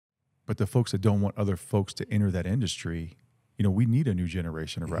But the folks that don't want other folks to enter that industry, you know, we need a new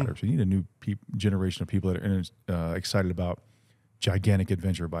generation of riders. We need a new generation of people that are excited about gigantic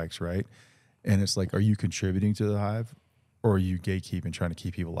adventure bikes, right? And it's like, are you contributing to the hive, or are you gatekeeping, trying to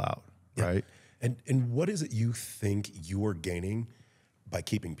keep people out, right? And what is it you think you're gaining by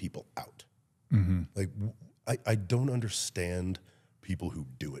keeping people out? Like, I don't understand people who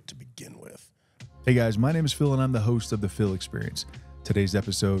do it to begin with. Hey guys, my name is Phil and I'm the host of The Phil Experience. Today's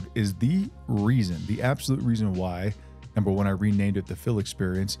episode is the absolute reason why, number one, I renamed it The Phil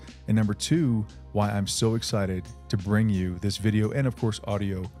Experience, and number two, why I'm so excited to bring you this video and of course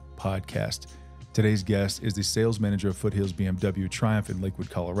audio podcast. Today's guest is the sales manager of Foothills BMW Triumph in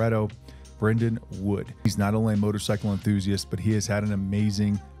Lakewood, Colorado, Brendan Wood. He's not only a motorcycle enthusiast, but he has had an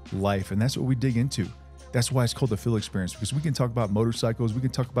amazing life, and that's what we dig into. That's why it's called The Phil Experience, because we can talk about motorcycles, we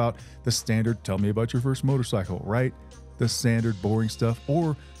can talk about the standard, tell me about your first motorcycle, right? The standard boring stuff,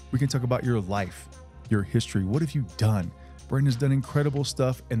 or we can talk about your life, your history. What have you done? Brendan's done incredible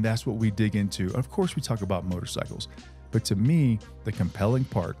stuff, and that's what we dig into. Of course, we talk about motorcycles, but to me, the compelling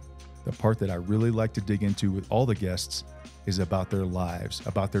part, the part that I really like to dig into with all the guests, is about their lives,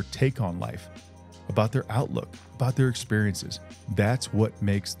 about their take on life, about their outlook, about their experiences. That's what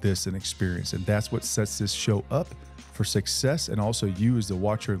makes this an experience, and that's what sets this show up for success, and also you as the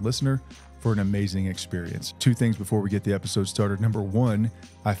watcher and listener for an amazing experience. Two things before we get the episode started. Number one,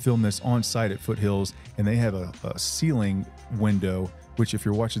 I filmed this on site at Foothills, and they have a ceiling window, which if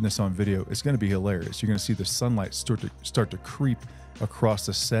you're watching this on video, it's gonna be hilarious. You're gonna see the sunlight start to creep across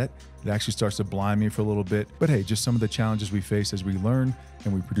the set. It actually starts to blind me for a little bit. But hey, just some of the challenges we face as we learn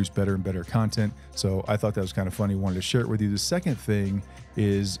and we produce better and better content. So I thought that was kind of funny. Wanted to share it with you. The second thing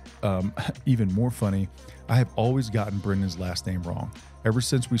is even more funny. I have always gotten Brendan's last name wrong. Ever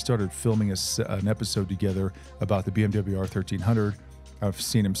since we started filming an episode together about the BMW R1300, I've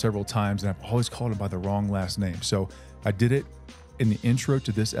seen him several times and I've always called him by the wrong last name. So I did it in the intro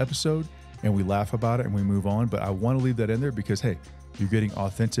to this episode and we laugh about it and we move on. But I want to leave that in there because, hey, you're getting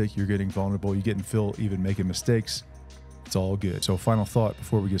authentic, you're getting vulnerable, you're getting Phil even making mistakes. It's all good. So final thought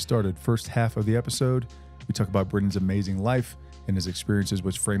before we get started. First half of the episode, we talk about Brendan's amazing life and his experiences,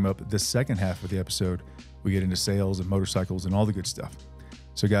 which frame up the second half of the episode. We get into sales and motorcycles and all the good stuff.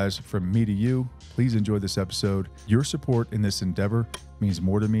 So guys, from me to you, please enjoy this episode. Your support in this endeavor means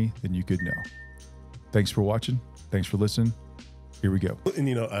more to me than you could know. Thanks for watching. Thanks for listening. Here we go. And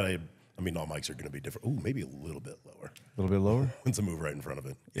you know, I mean, all mics are going to be different. Ooh, maybe a little bit lower. A little bit lower? Once I move right in front of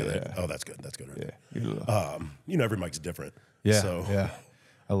it. Yeah. Oh, that's good. That's good. Right Yeah. you know, every mic's different. Yeah. So. Yeah.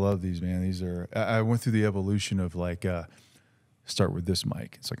 I love these, man. These are, I went through the evolution of like, start with this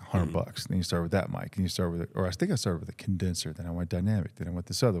mic. It's like $100. Then you start with that mic. And you start with, or I think I started with a condenser. Then I went dynamic. Then I went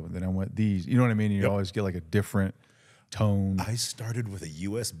this other one. Then I went these. You know what I mean? You always get like a different tone. I started with a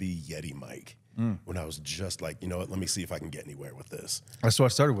USB Yeti mic when I was just like, you know what, let me see if I can get anywhere with this. That's what I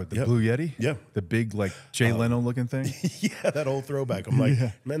started with, the Blue Yeti. Yeah. The big like Jay Leno looking thing. Yeah, that old throwback. I'm like,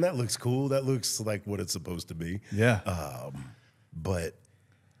 man, that looks cool. That looks like what it's supposed to be. Yeah. But,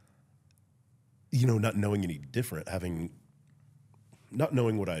 you know, not knowing any different, not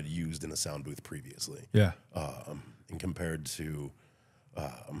knowing what I'd used in a sound booth previously. Yeah. And compared to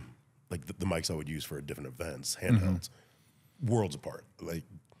like the mics I would use for different events, handhelds, worlds apart. Like,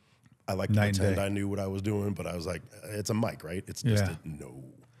 I like to pretend I knew what I was doing, but I was like, it's a mic, right? It's just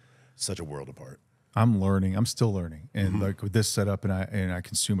such a world apart. I'm learning. I'm still learning. And like with this setup, and I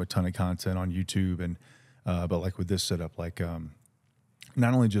consume a ton of content on YouTube, and but like with this setup, like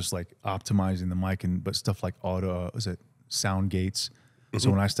not only just like optimizing the mic, but stuff like sound gates. So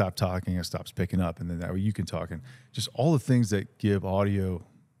when I stop talking, it stops picking up, and then that way you can talk, and just all the things that give audio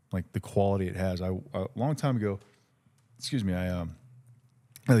like the quality it has. A long time ago,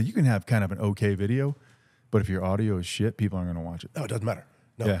 you can have kind of an okay video, but if your audio is shit, people aren't going to watch it. No, it doesn't matter.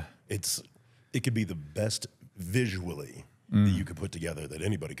 No, yeah. It could be the best visually that you could put together, that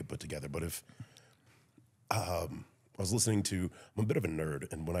anybody could put together. But if I was listening to, I'm a bit of a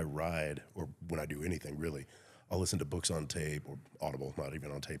nerd, and when I ride or when I do anything really, I'll listen to books on tape or Audible, not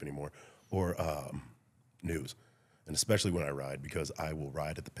even on tape anymore, or news. And especially when I ride, because I will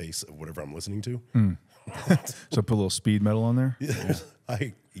ride at the pace of whatever I'm listening to. So put a little speed metal on there. Yeah.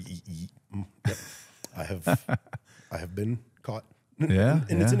 I have been caught. Yeah,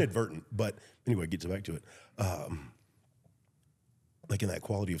 and it's inadvertent. But anyway, get back to it. Like in that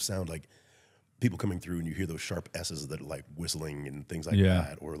quality of sound, like people coming through and you hear those sharp S's that are like whistling and things like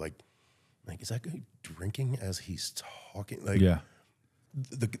that, or like is that guy drinking as he's talking? Like,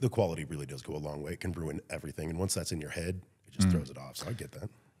 the quality really does go a long way. It can ruin everything, and once that's in your head, it just throws it off. So I get that.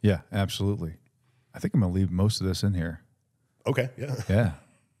 Yeah, absolutely. I think I'm gonna leave most of this in here. Okay. Yeah. Yeah.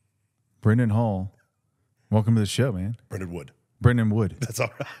 Brendan Hall, welcome to the show, man. Brendan Wood. Brendan Wood. That's all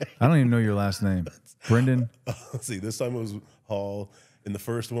right. I don't even know your last name. Brendan. Let's see. This time it was Hall. In the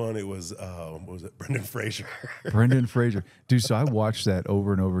first one, it was what was it? Brendan Fraser. Brendan Fraser. Dude, so I watched that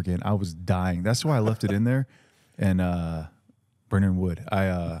over and over again. I was dying. That's why I left it in there. And Brendan Wood.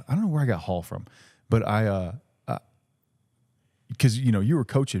 I don't know where I got Hall from, but because you were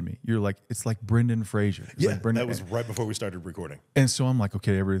coaching me. You're like, it's like Brendan Fraser. It's like Brendan, that was right before we started recording. and so I'm like,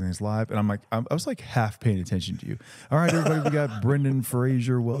 okay, everything's live, and I'm like, I was like half paying attention to you. All right, everybody, we got Brendan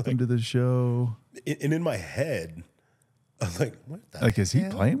Fraser. Welcome to the show. And in my head, I was like, what the Like, is he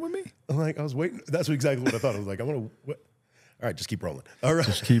hell? playing with me? I'm like, I was waiting. That's exactly what I thought. I was like, I want to. What? All right, just keep rolling. All right.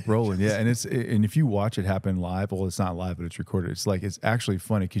 Just keep rolling, yeah. And if you watch it happen live, well, it's not live, but it's recorded. It's like it's actually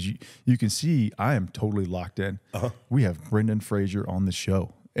funny because you can see I am totally locked in. We have Brendan Fraser on the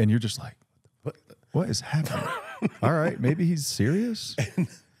show, and you're just like, what is happening? All right, maybe he's serious.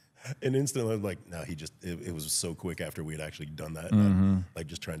 And instantly, I'm like, no, it was so quick after we had actually done that. And I'm, like,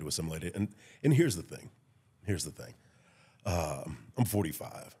 just trying to assimilate it. And here's the thing. I'm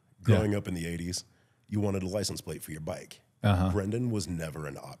 45. Growing up in the 80s, you wanted a license plate for your bike. Brendan was never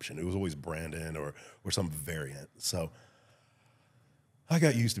an option. It was always Brandon or some variant. So I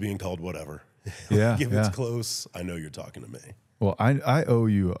got used to being called whatever. Yeah, If it's close, I know you're talking to me. Well, I owe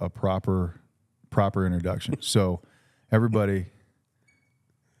you a proper introduction. So, everybody,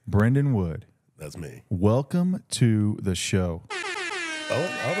 Brendan Wood, That's me. welcome to the show. Oh,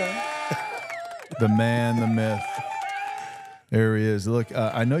 all right. The man, the myth. There he is. Look,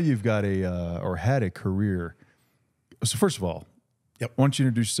 I know you've got or had a career. So first of all, Yep. why don't you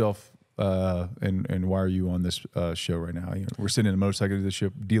introduce yourself and why are you on this show right now? We're sitting in a motorcycle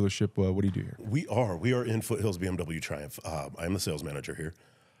dealership. What do you do here? We are in Foothills BMW Triumph. I am the sales manager here.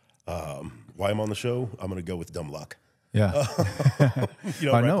 Why I'm on the show? I'm going to go with dumb luck. Yeah,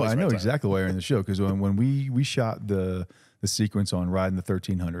 You I right know place, right time. exactly why you're in the show because when we shot the sequence on riding the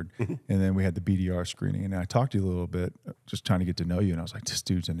 1300, and then we had the BDR screening, and I talked to you a little bit, just trying to get to know you, and I was like, this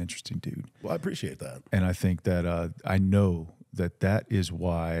dude's an interesting dude. Well, I appreciate that. And I think that I know that is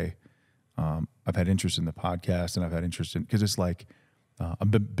why I've had interest in the podcast, and I've had interest in because it's like I'm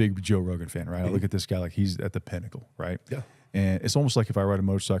a big Joe Rogan fan, right? I look at this guy like he's at the pinnacle, right? Yeah. And it's almost like if I ride a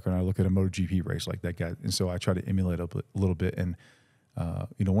motorcycle and I look at a MotoGP race like that guy, and so I try to emulate a little bit. And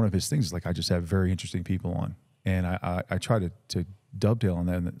one of his things is like I just have very interesting people on, and I try to dovetail on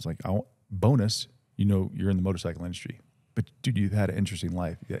that. And it's like bonus, you're in the motorcycle industry, but dude, you've had an interesting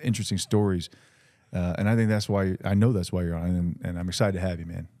life, you got interesting stories. And I think that's why you're on, and I'm excited to have you,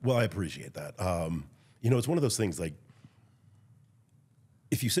 man. Well, I appreciate that. It's one of those things like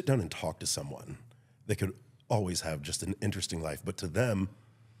if you sit down and talk to someone, they could always have just an interesting life, but to them,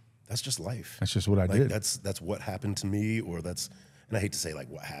 that's just life. That's just what I Like did. that's what happened to me, or and I hate to say like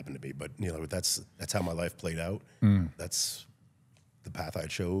what happened to me, but that's how my life played out. That's the path I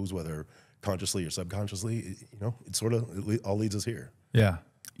chose, whether consciously or subconsciously. It sort of all leads us here. Yeah.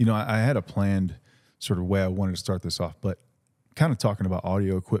 I had a planned sort of way I wanted to start this off, but kind of talking about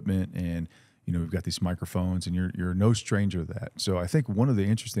audio equipment and, we've got these microphones and you're no stranger to that. So I think one of the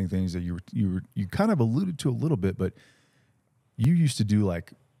interesting things that you kind of alluded to a little bit, but you used to do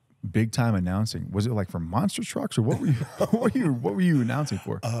like big time announcing. Was it like for monster trucks or what were you, what were you announcing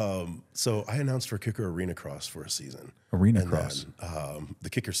for? So I announced for Kicker Arena Cross for a season. Arena Cross. Then, the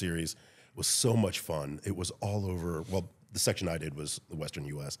Kicker Series was so much fun. It was all over. Well, the section I did was the Western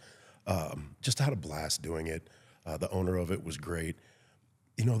U.S. Just had a blast doing it. The owner of it was great.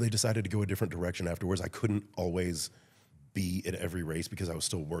 They decided to go a different direction afterwards. I couldn't always be at every race because I was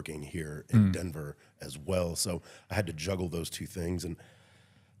still working here in Denver as well. So I had to juggle those two things. And,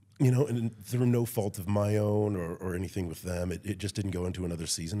 and through no fault of my own or anything with them, it just didn't go into another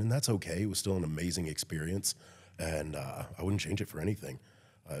season. And that's okay. It was still an amazing experience. And I wouldn't change it for anything.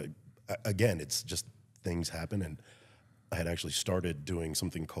 Again, it's just things happen. And I had actually started doing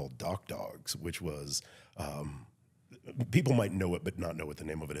something called Dock Dogs, which was people might know it, but not know what the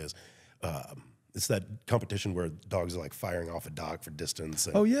name of it is. It's that competition where dogs are like firing off a dock for distance.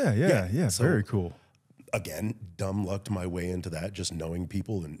 And, Oh yeah. So, Very cool. Again, dumb lucked my way into that, just knowing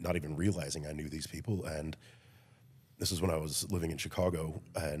people and not even realizing I knew these people. And this is when I was living in Chicago,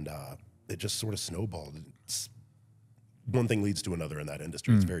 and it just sort of snowballed. One thing leads to another in that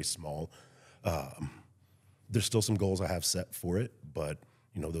industry. It's very small. There's still some goals I have set for it, but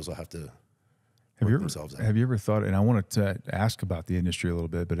those will have to work themselves out. Have you ever thought, and I wanted to ask about the industry a little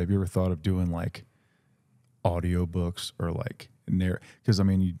bit, but have you ever thought of doing like audio books or like because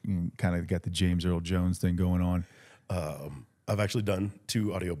you kind of got the James Earl Jones thing going on. I've actually done 2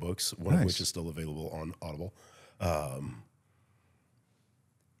 audiobooks, one Nice. of which is still available on Audible.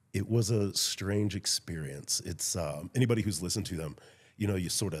 It was a strange experience. It's anybody who's listened to them, you know, you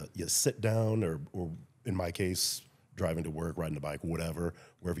sit down or in my case, driving to work, riding a bike, whatever,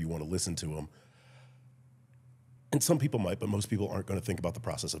 wherever you want to listen to them. And some people might, but most people aren't going to think about the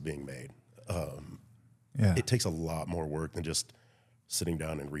process of being made. It takes a lot more work than just sitting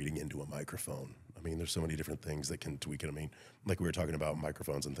down and reading into a microphone. I mean, there's so many different things that can tweak it. I mean, like we were talking about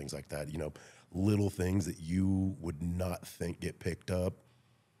microphones and things like that, you know, little things that you would not think get picked up.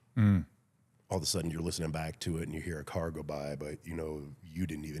 All of a sudden you're listening back to it and you hear a car go by, but you know, you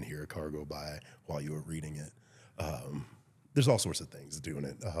didn't even hear a car go by while you were reading it. There's all sorts of things doing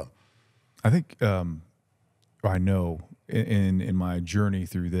it. I think, I know in my journey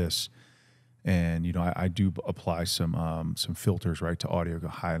through this, and you know, I do apply some filters, right, to audio, go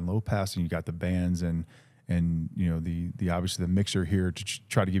high and low pass, and you got the bands and you know the obviously the mixer here to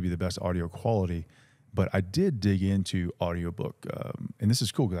try to give you the best audio quality. But I did dig into audiobook, and this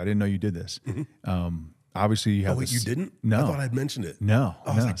is cool because I didn't know you did this. Obviously, you have. Oh, wait, you didn't? No, I thought I'd mentioned it. No,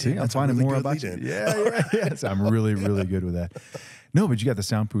 I was like, see, I'm finding more about you. Yes, I'm really good with that. No, but you got the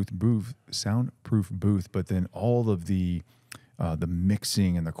soundproof booth, but then all of the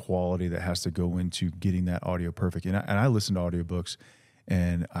mixing and the quality that has to go into getting that audio perfect. And I listen to audiobooks,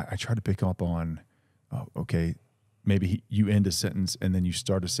 and I try to pick up on, okay, maybe you end a sentence and then you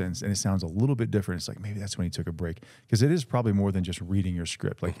start a sentence and it sounds a little bit different. It's like, maybe that's when he took a break. Because it is probably more than just reading your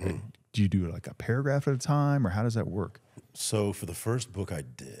script. Like, do you do like a paragraph at a time, or how does that work? So for the first book I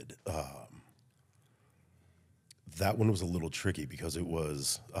did, that one was a little tricky because it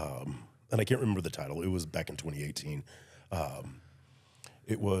was, and I can't remember the title. It was back in 2018.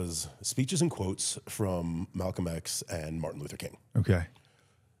 It was speeches and quotes from Malcolm X and Martin Luther King. Okay.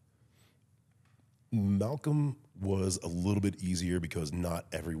 Malcolm was a little bit easier because not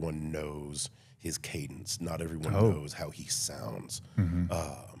everyone knows his cadence. Not everyone knows how he sounds.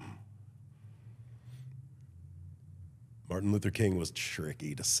 Martin Luther King was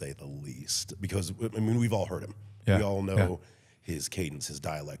tricky, to say the least, because, I mean, we've all heard him. Yeah. We all know his cadence, his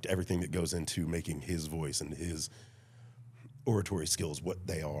dialect, everything that goes into making his voice and his oratory skills what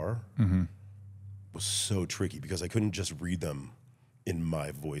they are was so tricky because I couldn't just read them in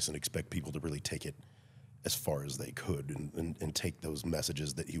my voice and expect people to really take it as far as they could and take those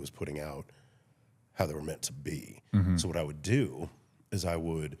messages that he was putting out how they were meant to be. So what I would do is I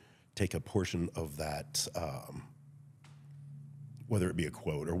would take a portion of that, whether it be a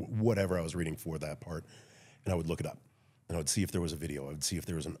quote or whatever I was reading for that part, and I would look it up. And I would see if there was a video. I would see if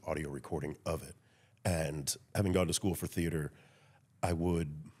there was an audio recording of it. And having gone to school for theater, I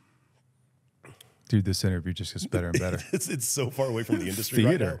would... Dude, this interview just gets better and better. It's so far away from the industry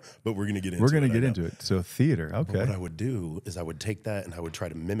Theater. right now, but we're going to get into it. We're going to get into it. So theater, okay. But what I would do is I would take that and I would try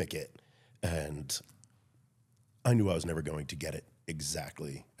to mimic it. And I knew I was never going to get it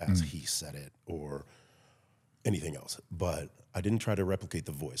exactly as he said it or anything else. But I didn't try to replicate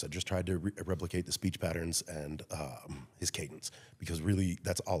the voice. I just tried to replicate the speech patterns and his cadence, because really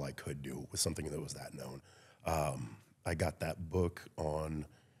that's all I could do with something that was that known. I got that book on...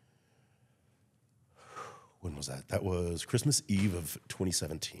 When was that? That was Christmas Eve of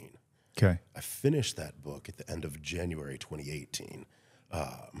 2017. Okay. I finished that book at the end of January 2018.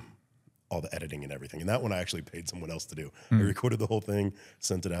 All the editing and everything. And that one I actually paid someone else to do. I recorded the whole thing,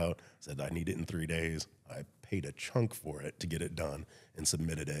 sent it out, said I need it in 3 days. I paid a chunk for it to get it done and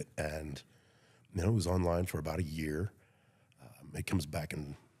submitted it. And you know, it was online for about a year. It comes back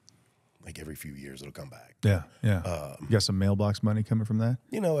in like every few years, it'll come back. Yeah, yeah. You got some mailbox money coming from that?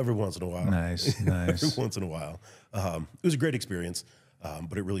 You know, every once in a while. Nice. Every once in a while. It was a great experience,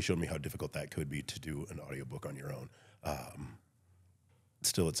 but it really showed me how difficult that could be to do an audiobook on your own.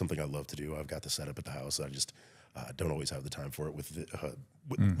 Still, it's something I love to do. I've got the setup at the house. I just don't always have the time for it with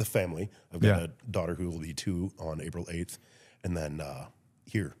the family. I've got a daughter who will be 2 on April 8th, and then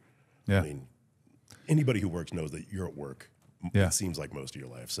here. Yeah. I mean, anybody who works knows that you're at work. Yeah. It seems like most of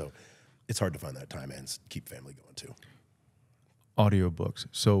your life. So it's hard to find that time and keep family going too. Audiobooks.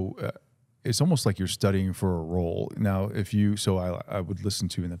 So it's almost like you're studying for a role. Now, I would listen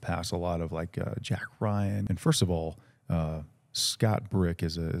to in the past a lot of like Jack Ryan. And first of all, Scott Brick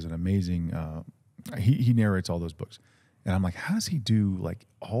is an amazing, he narrates all those books. And I'm like, how does he do like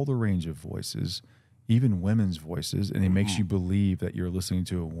all the range of voices, even women's voices? And it makes you believe that you're listening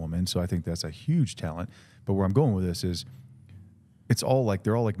to a woman. So I think that's a huge talent. But where I'm going with this is, it's all like,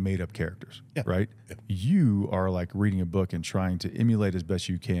 they're all like made up characters, right? Yeah. You are like reading a book and trying to emulate as best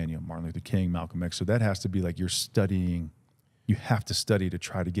you can, you know, Martin Luther King, Malcolm X. So that has to be like you're studying, you have to study to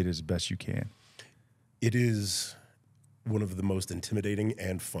try to get as best you can. It is one of the most intimidating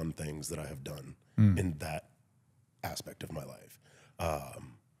and fun things that I have done in that aspect of my life.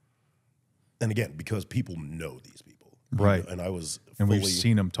 and again, because people know these people. Right. And I was And fully, we've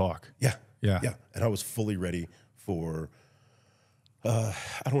seen them talk. yeah. Yeah. Yeah. And I was fully ready for, I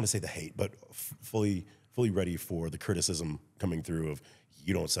don't want to say the hate, but fully ready for the criticism coming through of,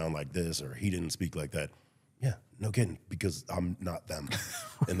 you don't sound like this, or he didn't speak like that. Yeah, no kidding, because I'm not them,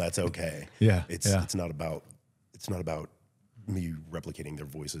 and that's okay. Yeah, It's not about me replicating their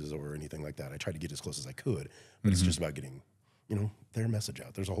voices or anything like that. I tried to get as close as I could, but it's just about getting, their message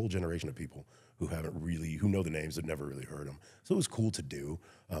out. There's a whole generation of people who who know the names, but never really heard them. So it was cool to do,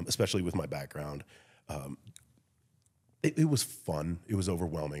 especially with my background. It was fun. It was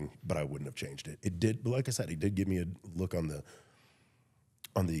overwhelming, but I wouldn't have changed it. It did, but like I said, it did give me a look on the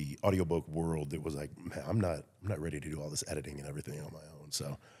audiobook world that was like, man, I'm not ready to do all this editing and everything on my own.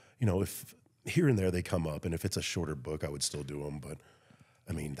 So, if here and there they come up, and if it's a shorter book, I would still do them. But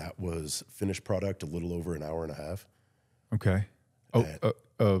I mean, that was finished product, a little over an hour and a half. Okay.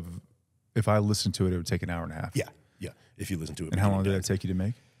 If I listened to it, it would take an hour and a half. Yeah. Yeah. If you listen to it. And how long did that take you to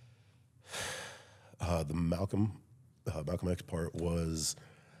make? The Malcolm X part was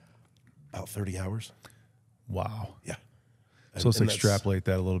about 30 hours. Wow. Yeah. So let's extrapolate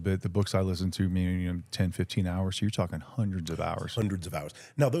that a little bit. The books I listen to, meaning 10, 15 hours. So you're talking hundreds of hours. Hundreds of hours.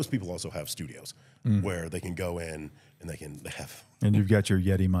 Now, those people also have studios where they can go in and they have. And you've got your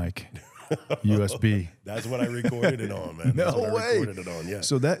Yeti mic, USB. That's what I recorded it on, man. That's what I recorded it on, yeah.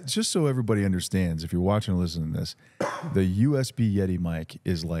 So that, just so everybody understands, if you're watching or listening to this, the USB Yeti mic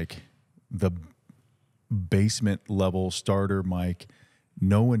is like the basement level starter mic.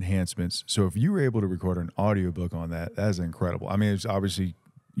 No enhancements. So if you were able to record an audiobook on that, that's incredible. I mean, it's obviously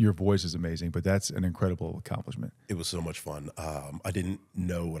your voice is amazing, but that's an incredible accomplishment. It was so much fun. I didn't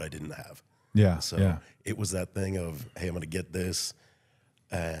know what I didn't have. Yeah. So it was that thing of, hey, I'm going to get this.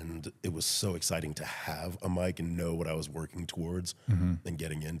 And it was so exciting to have a mic and know what I was working towards and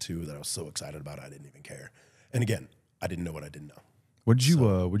getting into, that I was so excited about it, I didn't even care. And again, I didn't know what I didn't know. What did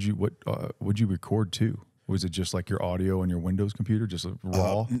you record to? Was it just like your audio on your Windows computer, just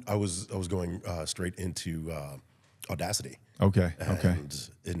raw? I was going straight into Audacity. Okay.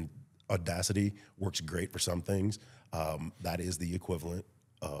 And Audacity works great for some things. That is the equivalent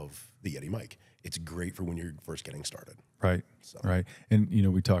of the Yeti mic. It's great for when you're first getting started. Right. So. Right. And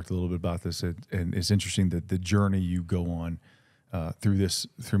we talked a little bit about this, and it's interesting that the journey you go on through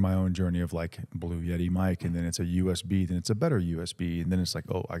my own journey of like Blue Yeti mic, and then it's a USB, then it's a better USB, and then it's like,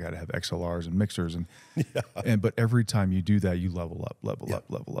 oh, I got to have XLRs and mixers, but every time you do that, you level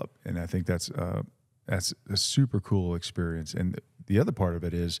up, and I think that's a super cool experience. And the other part of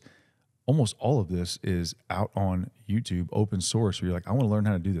it is almost all of this is out on YouTube, open source, where you're like, I want to learn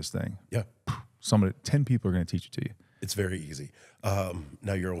how to do this thing. Yeah, 10 people are going to teach it to you. It's very easy.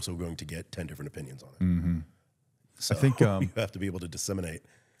 Now you're also going to get 10 different opinions on it. Mm-hmm. So I think you have to be able to disseminate.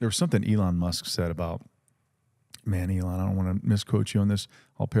 There was something Elon Musk said about, man, Elon, I don't want to misquote you on this.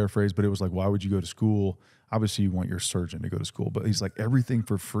 I'll paraphrase, but it was like, why would you go to school? Obviously, you want your surgeon to go to school, but he's like, everything's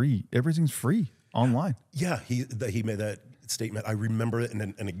free online. Yeah, he made that statement. I remember it,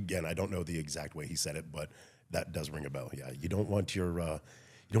 and again, I don't know the exact way he said it, but that does ring a bell. Yeah, you don't want your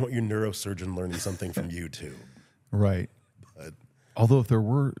neurosurgeon learning something from YouTube, right? But, although if there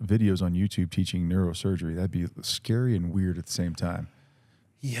were videos on YouTube teaching neurosurgery, that'd be scary and weird at the same time.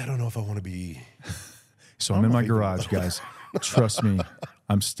 Yeah, I don't know if I want to be. So I'm in my garage, guys. Trust me,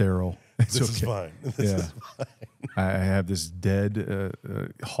 I'm sterile. It's this is fine. This is fine. I have this dead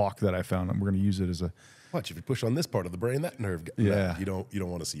hawk that I found, and we're going to use it as a. Watch, if you push on this part of the brain, that nerve. Yeah, you don't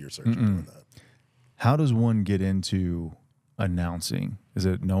want to see your surgeon doing that. How does one get into announcing? Is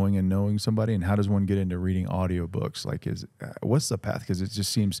it knowing somebody? And how does one get into reading audiobooks? Like, what's the path? Because it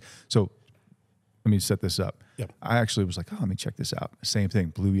just seems so. Let me set this up. Yep. I actually was like, oh, let me check this out. Same thing,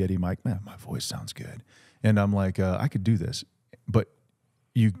 Blue Yeti mic. Man, my voice sounds good. And I'm like, I could do this. But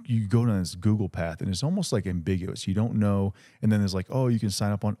you go down this Google path, and it's almost like ambiguous. You don't know. And then there's like, oh, you can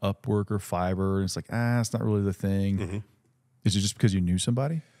sign up on Upwork or Fiverr. And it's like, it's not really the thing. Mm-hmm. Is it just because you knew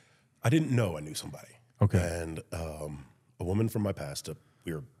somebody? I didn't know I knew somebody. Okay. And a woman from my past,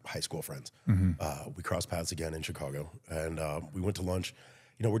 we were high school friends. Mm-hmm. We crossed paths again in Chicago, and we went to lunch.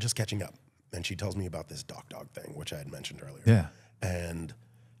 We're just catching up. And she tells me about this dog thing, which I had mentioned earlier. Yeah. And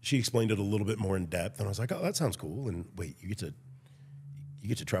she explained it a little bit more in depth, and I was like, oh, that sounds cool. And wait, you get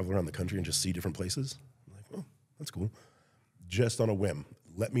to travel around the country and just see different places? I'm like, oh, that's cool. Just on a whim,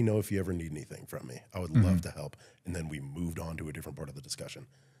 let me know if you ever need anything from me. I would love to help. And then we moved on to a different part of the discussion.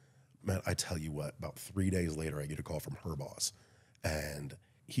 Man, I tell you what, about 3 days later, I get a call from her boss, and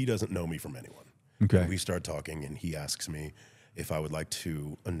he doesn't know me from anyone. Okay. And we start talking, and he asks me if I would like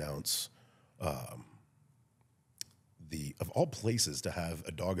to announce of all places to have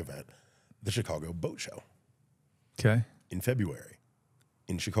a dog event, the Chicago Boat Show Okay. in February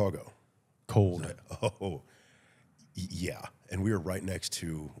in Chicago. Cold. Oh, yeah. And we were right next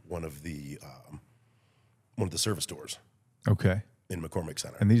to one of the service doors Okay. in McCormick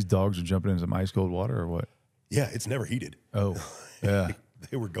Center. And these dogs are jumping into some ice cold water or what? Yeah, it's never heated. Oh, yeah.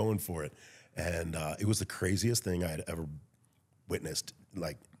 They were going for it. And it was the craziest thing I had ever witnessed.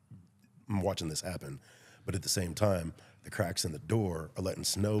 Like, I'm watching this happen. But at the same time, the cracks in the door are letting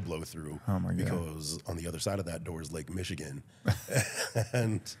snow blow through. Oh, my God. Because on the other side of that door is Lake Michigan.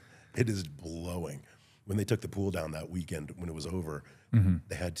 And it is blowing. When they took the pool down that weekend, when it was over,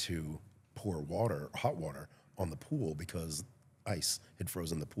 they had to pour hot water on the pool because ice had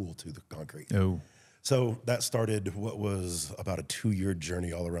frozen the pool to the concrete. Oh, So that started what was about a 2-year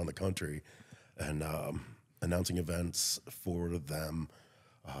journey all around the country and announcing events for them.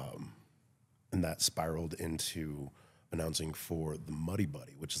 And that spiraled into announcing for the Muddy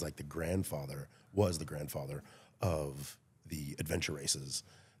Buddy, which is like the grandfather of the adventure races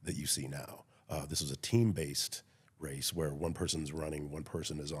that you see now. This was a team-based race where one person's running, one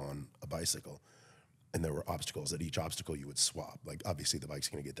person is on a bicycle. And there were obstacles. At each obstacle, you would swap. Like, obviously, the bike's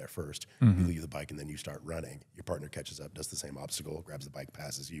going to get there first. You leave the bike, and then you start running. Your partner catches up, does the same obstacle, grabs the bike,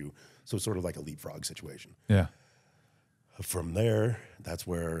 passes you. So it's sort of like a leapfrog situation. yeah. From there, that's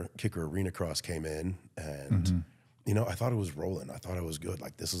where Kicker Arena Cross came in. And, you know, I thought it was rolling. I thought it was good.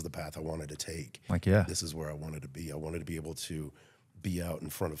 Like, this is the path I wanted to take. Like, yeah. This is where I wanted to be. I wanted to be able to be out in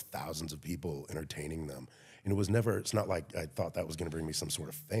front of thousands of people, entertaining them. And it's not like I thought that was going to bring me some sort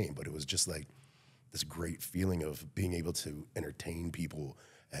of fame, but it was just like this great feeling of being able to entertain people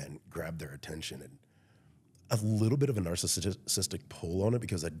and grab their attention, and a little bit of a narcissistic pull on it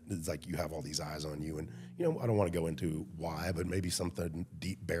because it's like you have all these eyes on you. And, you know, I don't want to go into why, but maybe something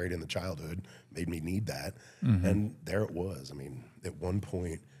deep buried in the childhood made me need that. And there it was. I mean, at one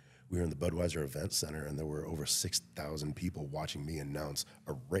point we were in the Budweiser Event Center and there were over 6,000 people watching me announce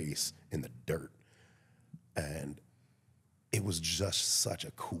a race in the dirt. And it was just such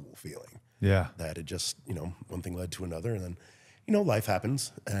a cool feeling. Yeah. That it just, you know, one thing led to another. And then, you know, life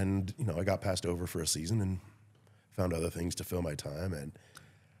happens. And, you know, I got passed over for a season and found other things to fill my time. And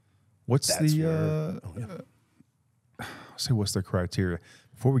What's that's the, what's the criteria?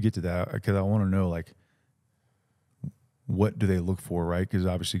 Before we get to that, because I want to know, like, what do they look for, right? Because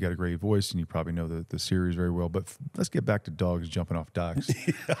obviously you got a great voice and you probably know the series very well. But let's get back to dogs jumping off docks.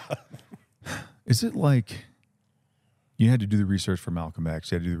 Is it like you had to do the research for Malcolm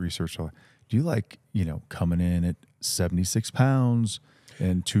X? You had to do the research. Do you like, you know, coming in at 76 pounds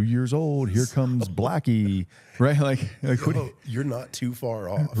and 2 years old, here comes Blackie, right? Like you're not too far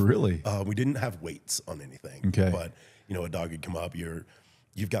off. Really? We didn't have weights on anything. Okay. But, you know, a dog would come up,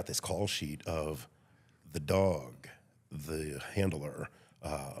 you've got this call sheet of the dog, the handler,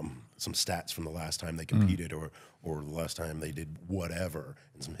 some stats from the last time they competed or the last time they did whatever,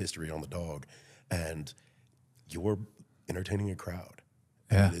 and some history on the dog. And you're entertaining a crowd.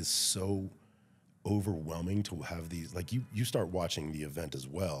 Yeah. And it is so overwhelming to have these, like you start watching the event as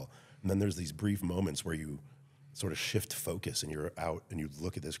well. And then there's these brief moments where you sort of shift focus and you're out and you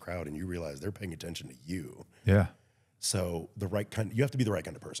look at this crowd and you realize they're paying attention to you. Yeah. So you have to be the right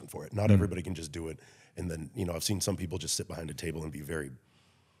kind of person for it. Not everybody can just do it. And then, you know, I've seen some people just sit behind a table and be very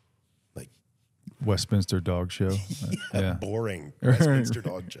like Westminster Dog Show. boring Westminster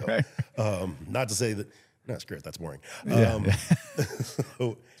Dog Show. Right. Not to say that, no, screw it, that's boring.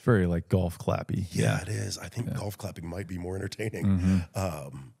 So, it's very like golf clappy. Yeah, it is. I think golf clapping might be more entertaining.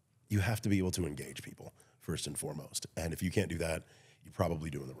 You have to be able to engage people first and foremost. And if you can't do that, you're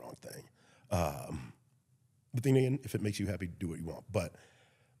probably doing the wrong thing. But then again, if it makes you happy, do what you want. But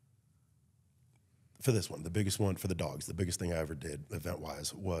for this one, the biggest one for the dogs, the biggest thing I ever did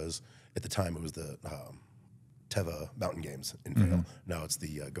event-wise was, at the time, it was the Teva Mountain Games in Vail. Now it's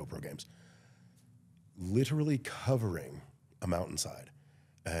the GoPro Games. Literally covering a mountainside.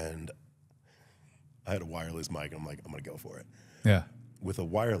 And I had a wireless mic, and I'm like, I'm going to go for it. Yeah. With a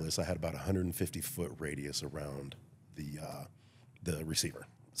wireless, I had about 150-foot radius around the receiver.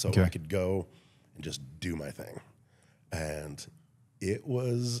 So I could go and just do my thing. And it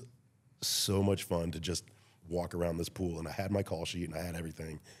was so much fun to just walk around this pool. And I had my call sheet and I had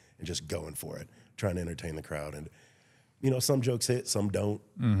everything and just going for it, trying to entertain the crowd. And, you know, some jokes hit, some don't.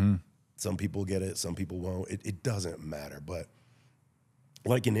 Some people get it, some people won't. It doesn't matter. But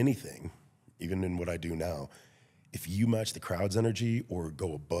like in anything, even in what I do now, if you match the crowd's energy or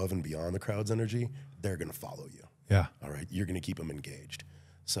go above and beyond the crowd's energy, they're going to follow you. Yeah. All right. You're going to keep them engaged.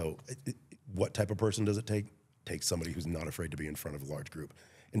 So what type of person does it take? Takes somebody who's not afraid to be in front of a large group.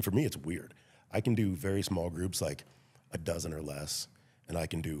 And for me, it's weird. I can do very small groups, like a dozen or less, and I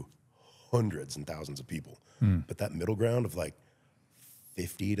can do hundreds and thousands of people. But that middle ground of like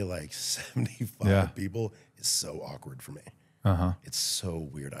 50 to like 75 Yeah. people is so awkward for me. It's so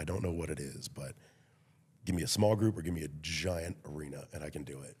weird. I don't know what it is, but give me a small group or give me a giant arena and I can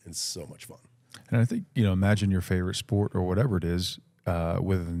do it. It's so much fun. And I think, imagine your favorite sport or whatever it is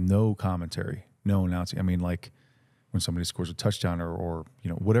with no commentary, no announcing. I mean, like when somebody scores a touchdown or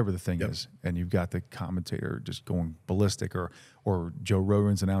whatever the thing is, and you've got the commentator just going ballistic or Joe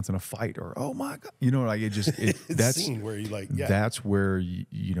Rogan's announcing a fight or, oh my God, like that's scene where you like, that's where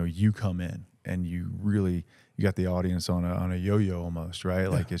you come in and you got the audience on a yo-yo almost, right?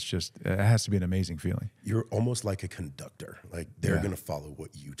 Like it has to be an amazing feeling. You're almost like a conductor. Like they're going to follow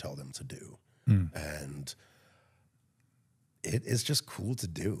what you tell them to do. And it is just cool to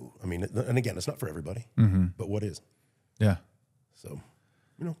do. I mean, and again, it's not for everybody, but what is? Yeah. So,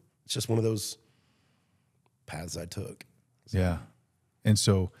 it's just one of those paths I took. So. Yeah. And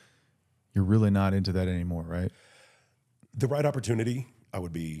so you're really not into that anymore, right? The right opportunity, I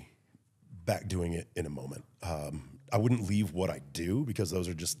would be back doing it in a moment. I wouldn't leave what I do because those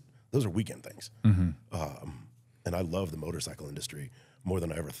are weekend things. And I love the motorcycle industry more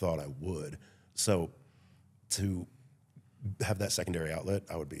than I ever thought I would. So to have that secondary outlet,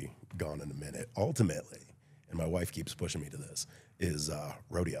 I would be gone in a minute. Ultimately, and my wife keeps pushing me to this, is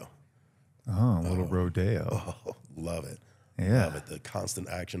rodeo. Oh, a little rodeo. Oh, love it. Yeah. Love it. The constant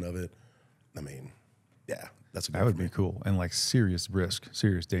action of it. I mean, yeah, that's a good That would be cool. And like serious risk,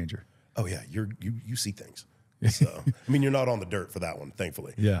 serious danger. Oh yeah, you see things. So I mean, you're not on the dirt for that one,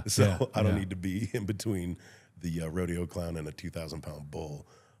 thankfully. Yeah. So I don't need to be in between the rodeo clown and a 2,000-pound bull,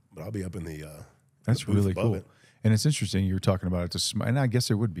 but I'll be up in the. That's the booth really above cool. it. And it's interesting. You're talking about and I guess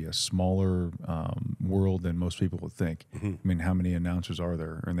it would be a smaller world than most people would think. I mean, how many announcers are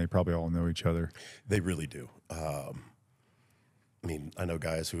there? And they probably all know each other. They really do. I mean, I know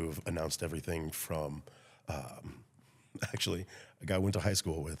guys who have announced everything from. Actually, a guy I went to high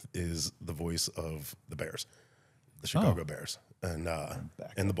school with is the voice of the Bears, the Chicago Bears, and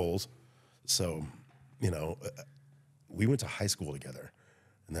the Bulls. So, we went to high school together,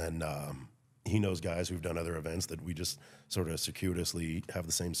 and then he knows guys who've done other events that we just sort of circuitously have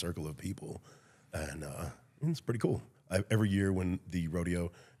the same circle of people, and it's pretty cool. Every year when the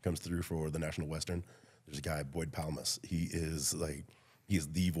rodeo comes through for the National Western, there's a guy, Boyd Palmas. He is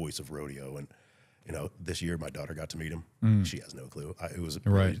the voice of rodeo, and this year my daughter got to meet him. She has no clue.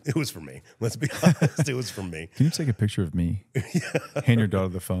 It was for me. Let's be honest. It was for me. Can you take a picture of me? Hand your daughter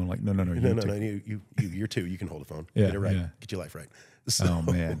the phone. Like, no. You're two. You can hold a phone. Yeah, Get it right. yeah. Get your life right. So, Oh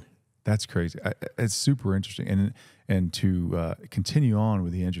man, that's crazy. It's super interesting. And to continue on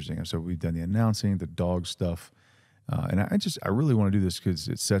with the interesting. So we've done the announcing, the dog stuff, and I really want to do this because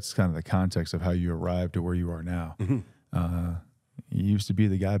it sets kind of the context of how you arrived to where you are now. You used to be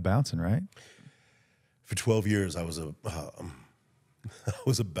the guy bouncing, right? For 12 years, I was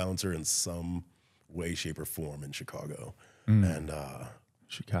a bouncer in some way, shape, or form in Chicago. And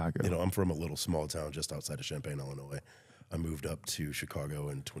Chicago. I'm from a little small town just outside of Champaign, Illinois. I moved up to Chicago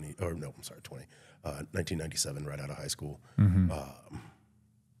in 1997, right out of high school.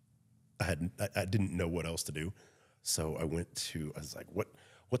 I didn't know what else to do, so I was like,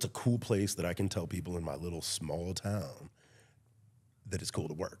 what's a cool place that I can tell people in my little small town that it's cool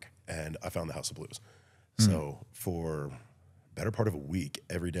to work? And I found the House of Blues. So for better part of a week,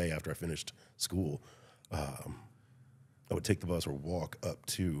 every day after I finished school, I would take the bus or walk up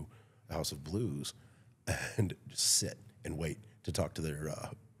to the House of Blues and just sit and wait to talk to their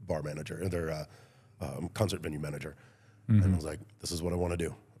bar manager or their concert venue manager. And I was like, this is what I want to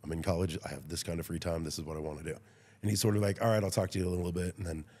do. I'm in college. I have this kind of free time. This is what I want to do. And he's sort of like, all right, I'll talk to you in a little bit. And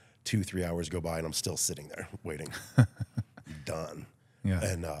then 2-3 hours go by and I'm still sitting there waiting. Done. Yeah.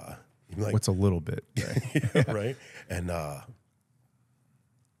 And like, What's a little bit? Right? right? And I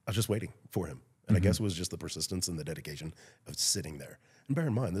was just waiting for him. And I guess it was just the persistence and the dedication of sitting there. And bear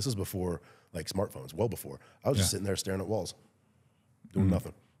in mind, this is before like smartphones, well before. I was just sitting there staring at walls, doing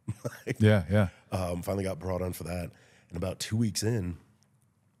nothing. Yeah. Finally got brought on for that. And about 2 weeks in,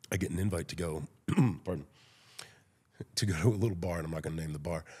 I get an invite to go, to go to a little bar, and I'm not going to name the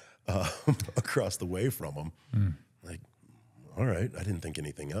bar, across the way from them. Like, all right, I didn't think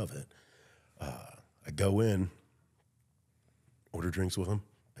anything of it. I go in, order drinks with them.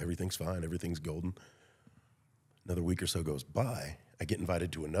 Everything's fine. Everything's golden. Another week or so goes by. I get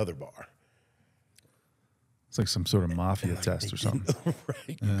invited to another bar. It's like some sort of mafia test or something.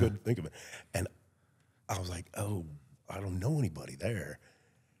 Right? You couldn't think of it. And I was like, oh, I don't know anybody there.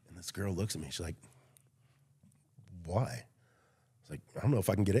 And this girl looks at me. She's like, why? I was like, I don't know if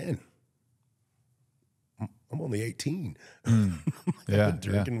I can get in. I'm only 18. Yeah, I've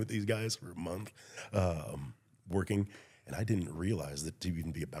been drinking with these guys for a month, working, and I didn't realize that to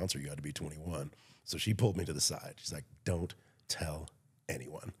even be a bouncer, you had to be 21. So she pulled me to the side. She's like, don't tell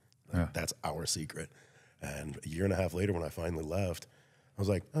anyone. Like, that's our secret. And a year and a half later, when I finally left, I was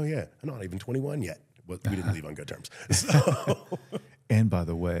like, oh yeah, I'm not even 21 yet. But we didn't leave on good terms. So, And by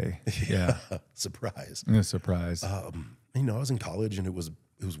the way, yeah, surprise. a surprise. You know, I was in college and it was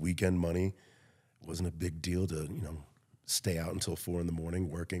weekend money. It wasn't a big deal to, you know, stay out until 4 a.m.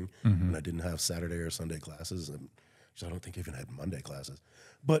 working. And I didn't have Saturday or Sunday classes. And I don't think I even had Monday classes.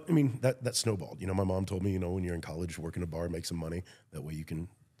 But I mean, that snowballed. You know, my mom told me, you know, when you're in college, work in a bar, make some money. That way you can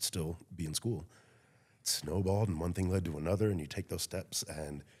still be in school. It snowballed and one thing led to another, and you take those steps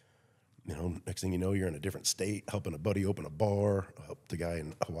and, you know, next thing you know, you're in a different state, helping a buddy open a bar, helped the guy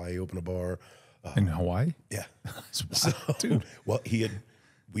in Hawaii open a bar. In Hawaii? Yeah. So, dude. Well,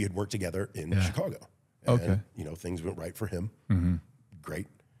 we had worked together in Chicago. And, Okay. you know, things went right for him. Great.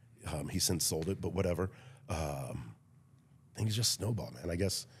 He's since sold it, but whatever. Things just snowball, man, I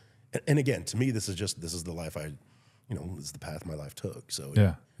guess. And again, to me, this is the life this is the path my life took. So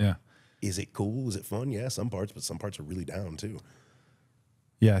Yeah. is it cool? Is it fun? Yeah, some parts, but some parts are really down too.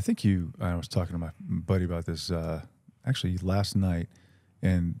 Yeah, I think I was talking to my buddy about this actually last night,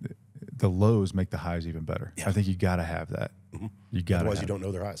 and the lows make the highs even better. Yeah. I think you got to have that. You got to. Otherwise, you don't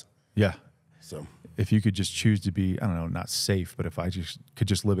know their highs. Yeah. So If you could just choose to be, I don't know, not safe, but if I could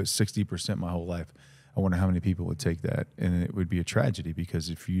just live at 60% my whole life, I wonder how many people would take that. And it would be a tragedy, because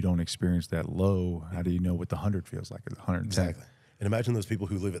if you don't experience that low, how do you know what the 100 feels like, or the 110? exactly. And imagine those people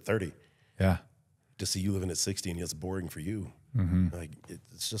who live at 30 Yeah. to see you living at 60 and it's boring for you. Like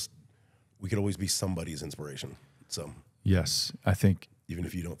it's just, we could always be somebody's inspiration. So Yes. I think, even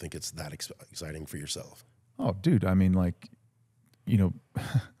if you don't think it's that exciting for yourself. oh, dude, I mean, like, you know,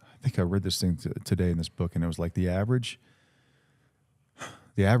 I think I read this thing today in this book, and it was like the average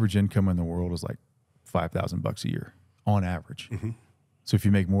income in the world is like $5,000 a year on average. So if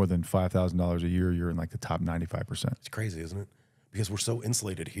you make more than $5,000 a year, you're in like the top 95%. It's crazy, isn't it? Because we're so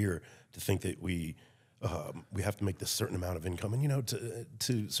insulated here to think that we have to make this certain amount of income. And, you know,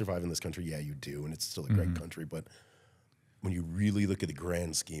 to survive in this country, yeah, you do. And it's still a great country. But when you really look at the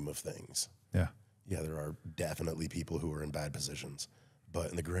grand scheme of things, Yeah. yeah, there are definitely people who are in bad positions. But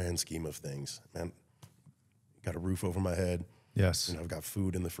in the grand scheme of things, man, got a roof over my head. Yes. You know, I've got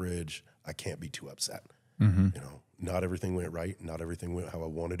food in the fridge. I can't be too upset. Mm-hmm. You know, not everything went right. Not everything went how I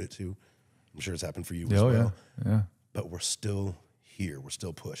wanted it to. I'm sure it's happened for you as Oh, well. yeah. But we're still here. We're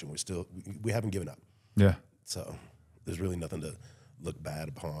still pushing. We haven't given up. Yeah. So there's really nothing to look bad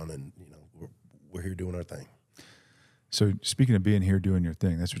upon. And, you know, we're here doing our thing. So speaking of being here doing your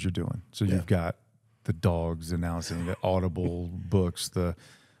thing, that's what you're doing. So Yeah. you've got the dogs announcing, the Audible books, the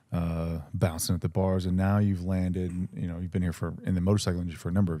bouncing at the bars, and now you've landed, you know, you've been here in the motorcycle industry for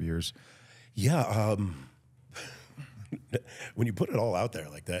a number of years. Yeah. When you put it all out there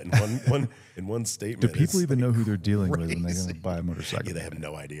like that in one statement, Do people it's even know who they're dealing with when they're going crazy. to buy a motorcycle? Yeah, they have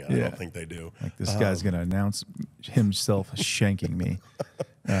no idea. I Yeah. don't think they do. Like, this guy's going to announce himself shanking me.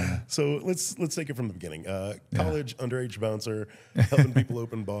 So let's take it from the beginning. College underage bouncer, helping people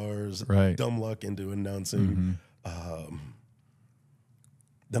open bars, Right. dumb luck into announcing.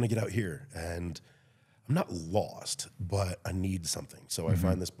 Then I get out here and I'm not lost, but I need something. So I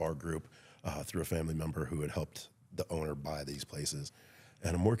find this bar group through a family member who had helped the owner buy these places,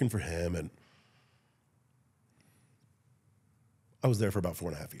 and I'm working for him. And I was there for about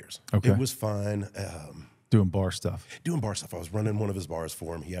 4.5 years. Okay. It was fine. Doing bar stuff. Doing bar stuff. I was running one of his bars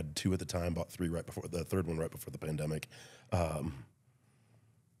for him. He had 2 at the time, bought 3 right before the third one right before the pandemic. Man,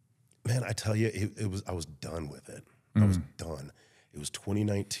 I tell you, I was done with it. I was done. It was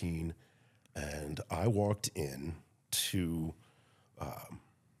 2019, and I walked in to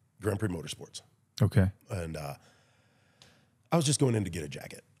Grand Prix Motorsports, Okay. and I was just going in to get a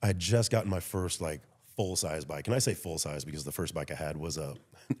jacket. I had just gotten my first like full size bike, and I say full size because the first bike I had was a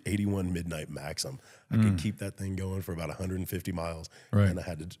 81 Midnight Maxim. I could keep that thing going for about 150 miles, Right. and I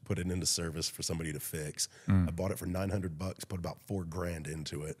had to put it into service for somebody to fix. I bought it for $900, put about $4,000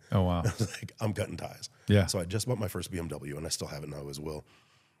 into it. Oh, wow. I was like, I'm cutting ties. Yeah. So I just bought my first BMW, and I still have it now as well.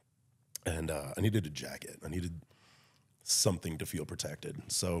 And I needed a jacket. I needed something to feel protected.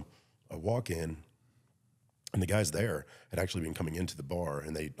 So I walk in, and the guys there had actually been coming into the bar,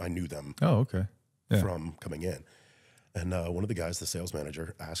 and I knew them Oh, okay. Yeah. from coming in. And one of the guys, the sales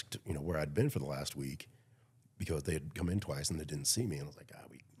manager, asked, you know, where I'd been for the last week, because they had come in twice and they didn't see me. And I was like,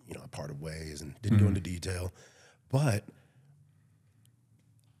 we, you know, I parted ways and didn't go into detail. But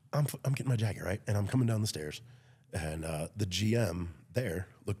I'm getting my jacket, right? And I'm coming down the stairs. And the GM there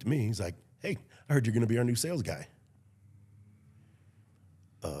looked at me. He's like, hey, I heard you're going to be our new sales guy.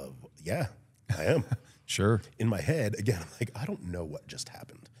 Yeah, I am. Sure. In my head, again, I'm like, I don't know what just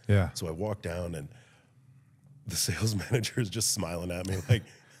happened. Yeah. So I walk down and the sales manager is just smiling at me like,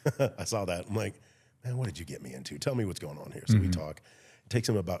 I saw that. I'm like, man, what did you get me into? Tell me what's going on here. So we talk. It takes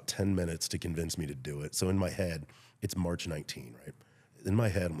him about 10 minutes to convince me to do it. So in my head, it's March 19, right? In my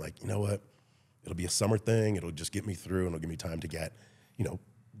head, I'm like, you know what? It'll be a summer thing. It'll just get me through and it'll give me time to get, you know,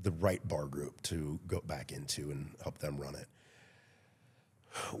 the right bar group to go back into and help them run it.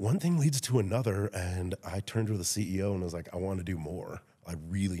 One thing leads to another, and I turned to the CEO and was like, I want to do more. I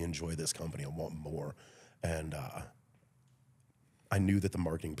really enjoy this company. I want more. And I knew that the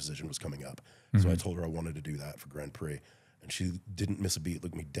marketing position was coming up. So I told her I wanted to do that for Grand Prix. And she didn't miss a beat,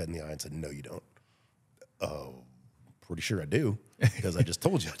 looked me dead in the eye and said, no, you don't. Oh, pretty sure I do, because I just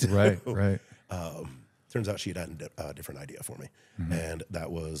told you I do. Right. Turns out she had a different idea for me. And that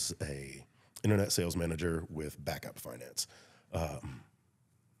was a internet sales manager with backup finance.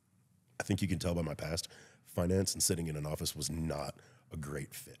 I think you can tell by my past, finance and sitting in an office was not a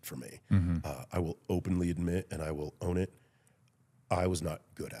great fit for me. I will openly admit, and I will own it, I was not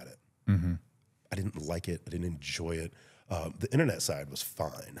good at it. I didn't like it. I didn't enjoy it. The internet side was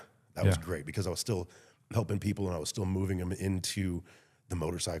fine. That was great because I was still helping people and I was still moving them into the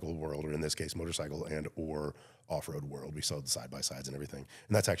motorcycle world, or in this case, motorcycle and or off-road world. We sold side-by-sides and everything.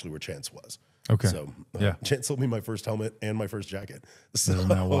 And that's actually where Chance was. Okay. So Chance sold me my first helmet and my first jacket. So Isn't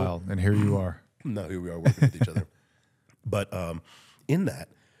that wild? And here you are. Now here we are working with each other. But in that,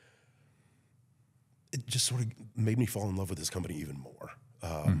 it just sort of made me fall in love with this company even more.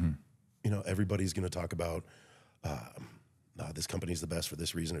 You know, everybody's going to talk about this company's the best for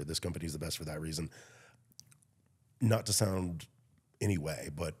this reason, or this company's the best for that reason. Not to sound any way,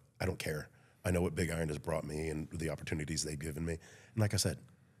 but I don't care. I know what Big Iron has brought me and the opportunities they've given me. And like I said,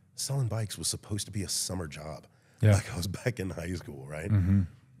 selling bikes was supposed to be a summer job. Yeah. Like I was back in high school, right?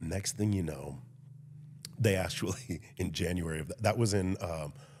 Next thing you know, they actually, in January, that was in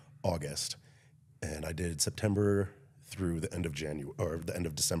August, and I did September through the end of January, or the end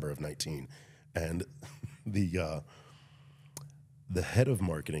of December of 19. And the head of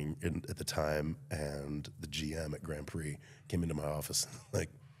marketing at the time and the GM at Grand Prix came into my office, like,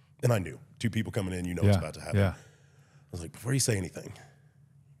 and I knew, two people coming in, you know what's about to happen. I was like, before you say anything,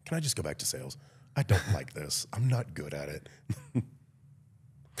 can I just go back to sales? I don't like this. I'm not good at it.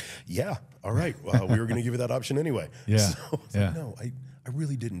 Yeah, all right. Well, we were going to give you that option anyway. So I was like, no, I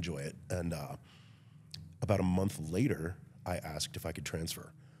really did enjoy it. And about a month later, I asked if I could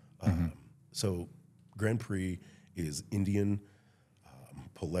transfer. So Grand Prix is Indian,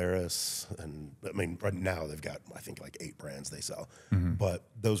 Polaris, and I mean, right now they've got, I think, like 8 brands they sell. But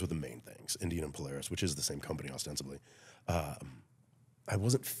those were the main things, Indian and Polaris, which is the same company ostensibly. I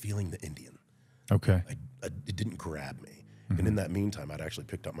wasn't feeling the Indian. Okay. It didn't grab me. And in that meantime, I'd actually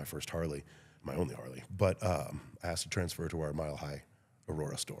picked up my first Harley, my only Harley, but I asked to transfer to our Mile High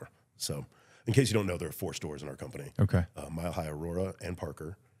Aurora store. So in case you don't know, there are 4 stores in our company. Okay. Mile High Aurora and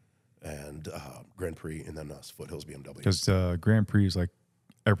Parker and Grand Prix, and then us, Foothills BMW. Because Grand Prix is like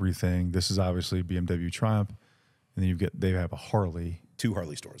everything. This is obviously BMW Triumph, and then they have a Harley. 2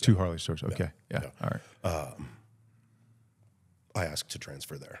 Harley stores. 2 Harley stores. Okay. Yeah. All right. I asked to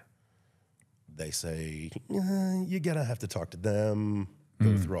transfer there. They say, you're going to have to talk to them,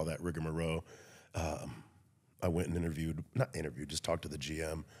 go through all that rigmarole. I went and just talked to the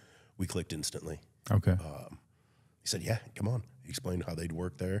GM. We clicked instantly. Okay. He said, yeah, come on. He explained how they'd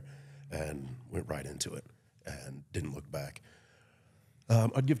work there and went right into it and didn't look back.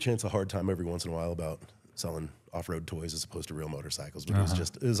 I'd give Chance a hard time every once in a while about selling off-road toys as opposed to real motorcycles, but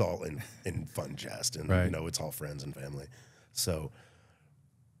it was all in fun jest, and you know, it's all friends and family. So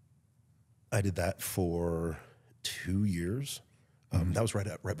I did that for 2 years. That was right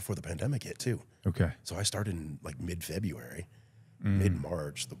before the pandemic hit too. Okay. So I started in like mid-February,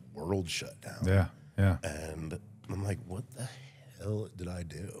 mid-March, the world shut down. Yeah. Yeah. And I'm like, what the hell did I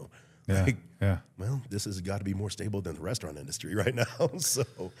do? Yeah. Like, Yeah. well, this has got to be more stable than the restaurant industry right now. So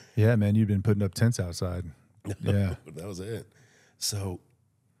Yeah, man, you've been putting up tents outside. Yeah. that was it. So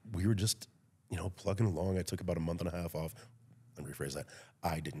we were just, you know, plugging along. I took about a month and a half off. Let me rephrase that.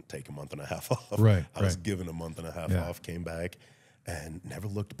 I didn't take a month and a half off. Right. I was given a month and a half off, came back, and never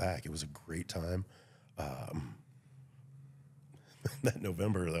looked back. It was a great time. That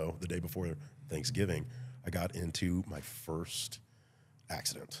November, though, the day before Thanksgiving, I got into my first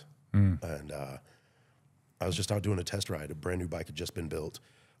accident. And I was just out doing a test ride. A brand new bike had just been built.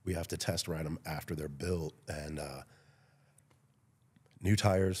 We have to test ride them after they're built. And new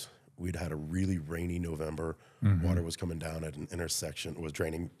tires, We'd had a really rainy November. Water was coming down at an intersection, was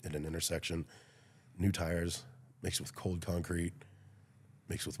draining at an intersection. New tires mixed with cold concrete,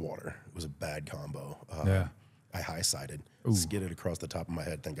 mixed with water. It was a bad combo. Yeah. I high-sided, skidded across the top of my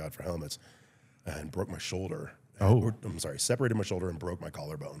head, thank God for helmets, and broke my shoulder. I'm sorry, separated my shoulder and broke my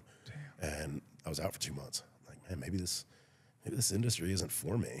collarbone. Damn. And I was out for 2 months. I'm like, man, maybe this industry isn't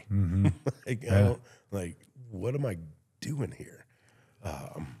for me. Like, I don't, like, what am I doing here?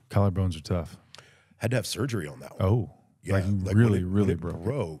 Collarbones are tough. Had to have surgery on that one. Oh, Yeah, like really, when really it broke.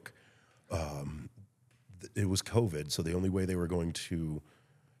 broke. It was COVID, so the only way they were going to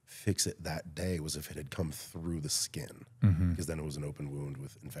fix it that day was if it had come through the skin, because then it was an open wound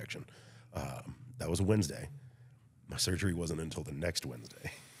with infection. That was a Wednesday. My surgery wasn't until the next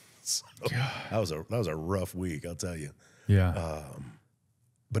Wednesday. So that was a rough week, I'll tell you. Yeah.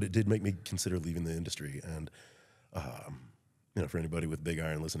 But it did make me consider leaving the industry. And you know, for anybody with Big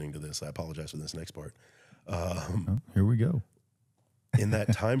Iron listening to this, I apologize for this next part. Here we go. In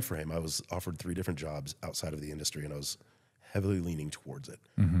that time frame, I was offered 3 different jobs outside of the industry, and I was heavily leaning towards it.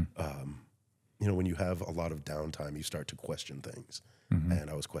 You know, when you have a lot of downtime, you start to question things. And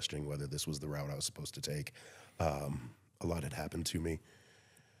I was questioning whether this was the route I was supposed to take. A lot had happened to me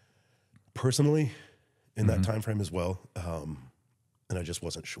personally in that time frame as well, and I just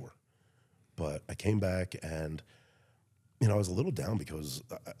wasn't sure. But I came back, and you know, I was a little down because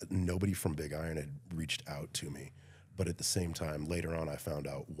nobody from Big Iron had reached out to me. But at the same time, later on, I found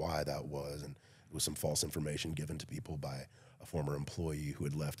out why that was, and it was some false information given to people by a former employee who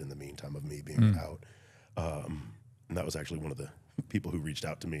had left in the meantime of me being out. And that was actually one of the people who reached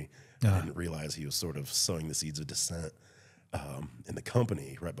out to me. I didn't realize he was sort of sowing the seeds of dissent in the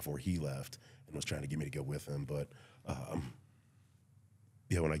company right before he left, and was trying to get me to go with him. But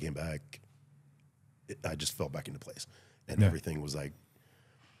yeah, when I came back, I just fell back into place, and everything was like,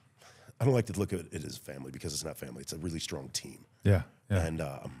 I don't like to look at it as family, because it's not family. It's a really strong team. Yeah. And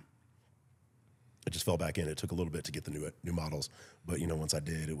I just fell back in. It took a little bit to get the new models, but you know, once I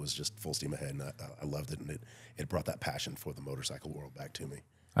did, it was just full steam ahead, and I loved it, and it brought that passion for the motorcycle world back to me.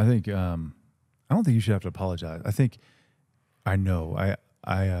 I think I don't think you should have to apologize. I think I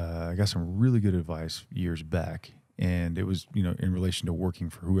got some really good advice years back, and it was, you know, in relation to working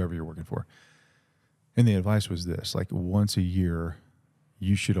for whoever you're working for. And the advice was this: like, once a year,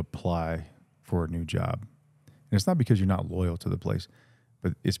 you should apply for a new job. And it's not because you're not loyal to the place,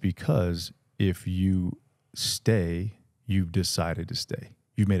 but it's because if you stay, you've decided to stay.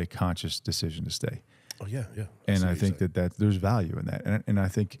 You've made a conscious decision to stay. Oh yeah, yeah. And I think that there's value in that. And I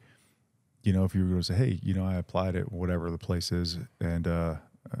think, you know, if you were going to say, hey, you know, I applied at whatever the place is, and you know,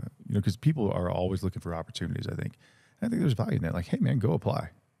 because people are always looking for opportunities. I think there's value in that. Like, hey, man, go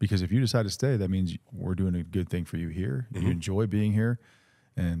apply, because if you decide to stay, that means we're doing a good thing for you here. You enjoy being here.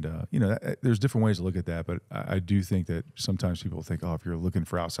 And, you know, there's different ways to look at that, but I do think that sometimes people think, oh, if you're looking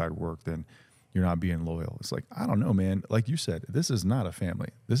for outside work, then you're not being loyal. It's like, I don't know, man. Like you said, this is not a family.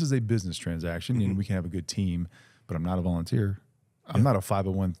 This is a business transaction, and we can have a good team, but I'm not a volunteer. I'm not a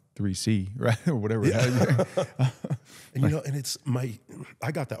 501(c)(3), right? Or whatever. Yeah. And, you know, and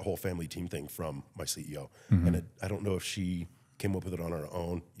I got that whole family team thing from my CEO. And I don't know if she came up with it on her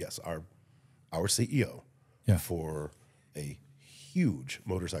own. Yes, our CEO for a huge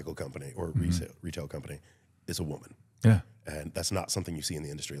motorcycle company or retail company is a woman. Yeah. And that's not something you see in the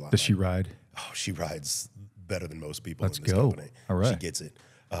industry a lot. Does she ride? Oh, she rides better than most people Let's in this go. company. All right. She gets it.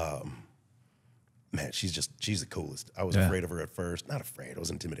 Man, she's the coolest. I was afraid of her at first. Not afraid. I was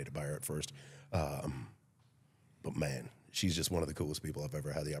intimidated by her at first. But man, she's just one of the coolest people I've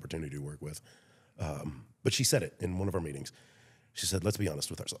ever had the opportunity to work with. But she said it in one of our meetings. She said, let's be honest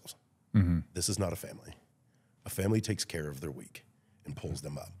with ourselves. This is not a family. A family takes care of their weak and pulls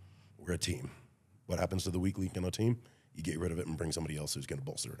them up. We're a team. What happens to the weak link in a team? You get rid of it and bring somebody else who's going to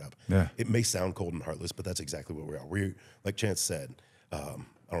bolster it up. Yeah. It may sound cold and heartless, but that's exactly what we are. We're, like Chance said, I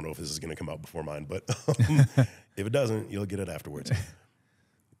don't know if this is going to come out before mine, but if it doesn't, you'll get it afterwards.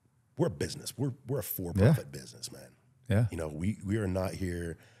 We're a business. We're a for-profit business, man. Yeah. You know, we are not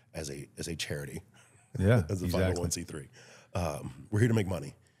here as a charity. Yeah. As a exactly. 501(c)(3). We're here to make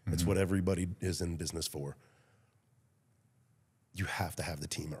money. It's what everybody is in business for. You have to have the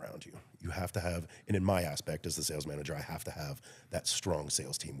team around you. You have to have, and in my aspect as the sales manager, I have to have that strong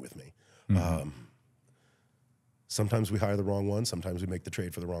sales team with me. Sometimes we hire the wrong ones. Sometimes we make the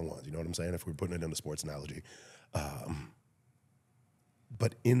trade for the wrong ones. You know what I'm saying? If we're putting it in a sports analogy.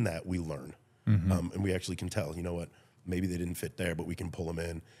 But in that, we learn. And we actually can tell, you know what, maybe they didn't fit there, but we can pull them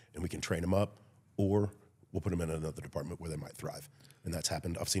in and we can train them up, or we'll put them in another department where they might thrive. And that's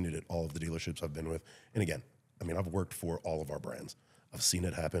happened. I've seen it at all of the dealerships I've been with. And again, I mean, I've worked for all of our brands. I've seen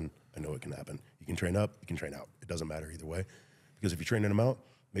it happen. I know it can happen. You can train up, you can train out. It doesn't matter either way. Because if you're training them out,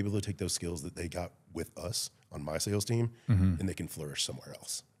 maybe they'll take those skills that they got with us on my sales team and they can flourish somewhere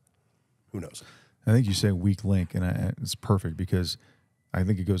else. Who knows? I think you say weak link, and it's perfect because I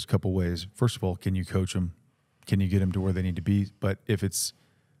think it goes a couple ways. First of all, can you coach them? Can you get them to where they need to be? But if there's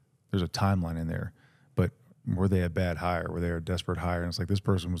a timeline in there, but were they a bad hire? Were they a desperate hire? And it's like, this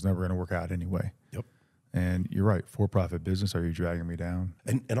person was never going to work out anyway. Yep. And you're right. For-profit business. Are you dragging me down?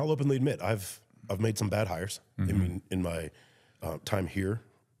 And I'll openly admit, I've made some bad hires. I mean, in my time here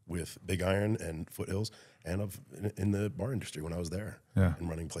with Big Iron and Foothills, and in the bar industry when I was there and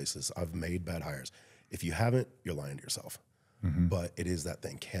running places, I've made bad hires. If you haven't, you're lying to yourself. But it is that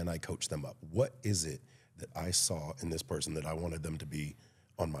thing. Can I coach them up? What is it that I saw in this person that I wanted them to be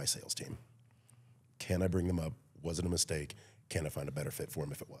on my sales team? Can I bring them up? Was it a mistake? Can I find a better fit for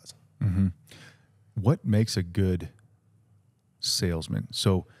them if it was? What makes a good salesman?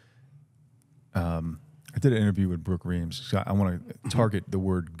 So I did an interview with Brooke Reams. So I want to target the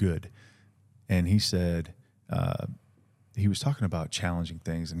word good. And he said, he was talking about challenging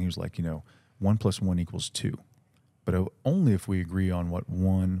things. And he was like, 1 + 1 = 2. But only if we agree on what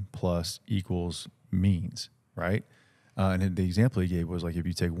 1 + = means, right? And the example he gave was like, if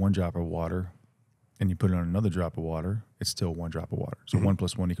you take 1 drop of water and you put it on another drop of water, it's still 1 drop of water. So 1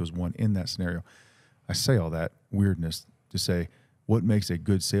 + 1 = 1 in that scenario. I say all that weirdness to say what makes a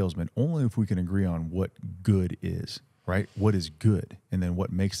good salesman, only if we can agree on what good is, right? What is good? And then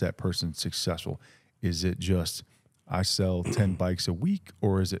what makes that person successful? Is it just I sell 10 bikes a week,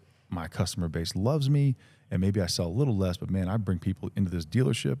 or is it my customer base loves me and maybe I sell a little less, but man, I bring people into this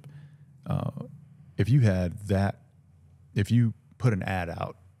dealership. If you put an ad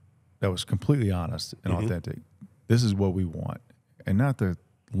out that was completely honest and authentic, this is what we want, and not the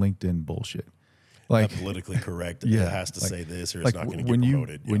LinkedIn bullshit. Like not politically correct. It has to say this, or it's not going to get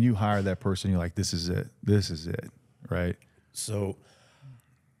promoted. When you hire that person, you're like, this is it. This is it, right? So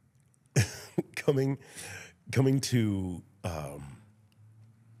coming to, I'll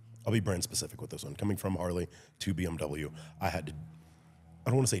be brand specific with this one. Coming from Harley to BMW, I had to, I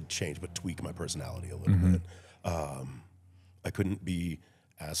don't want to say change, but tweak my personality a little bit. I couldn't be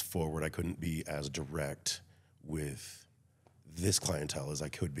as forward. I couldn't be as direct with this clientele as I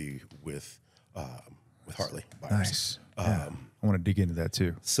could be with Harley buyers. Nice. I want to dig into that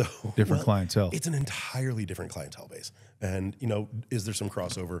too. So different clientele. It's an entirely different clientele base. And, is there some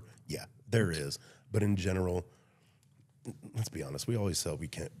crossover? Yeah, there is. But in general, let's be honest, we always say we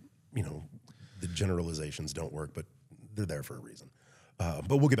can't, the generalizations don't work, but they're there for a reason.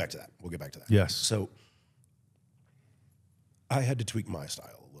 But we'll get back to that. Yes. So I had to tweak my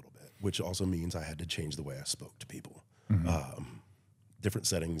style a little bit, which also means I had to change the way I spoke to people. Different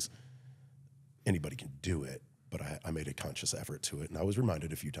settings, anybody can do it, but I made a conscious effort to it. And I was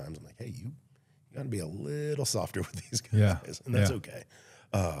reminded a few times, I'm like, hey, you got to be a little softer with these guys. And that's okay.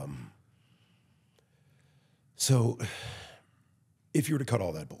 So if you were to cut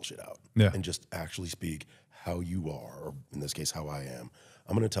all that bullshit out and just actually speak how you are, or in this case, how I am,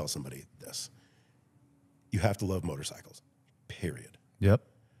 I'm going to tell somebody this. You have to love motorcycles, period. Yep.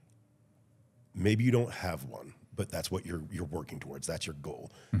 Maybe you don't have one, but that's what you're working towards. That's your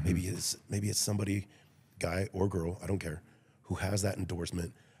goal. Maybe it's somebody, guy or girl, I don't care, who has that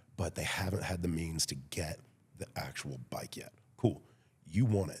endorsement, but they haven't had the means to get the actual bike yet. Cool. You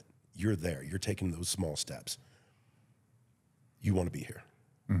want it. You're there. You're taking those small steps. You want to be here.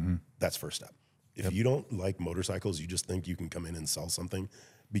 That's first step. If you don't like motorcycles, you just think you can come in and sell something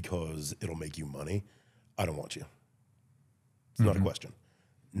because it'll make you money, I don't want you. It's not a question.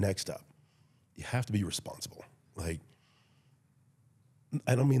 Next up, you have to be responsible. Like,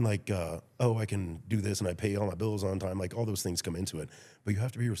 I don't mean like, I can do this and I pay all my bills on time. Like, all those things come into it. But you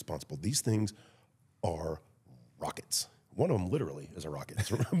have to be responsible. These things are rockets. One of them literally is a rocket,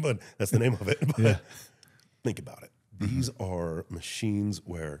 but that's the name of it. But think about it. These are machines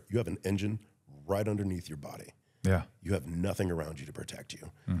where you have an engine right underneath your body. Yeah. You have nothing around you to protect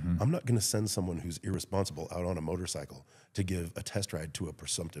you. I'm not going to send someone who's irresponsible out on a motorcycle to give a test ride to a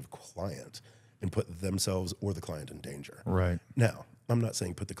presumptive client and put themselves or the client in danger. Right. Now, I'm not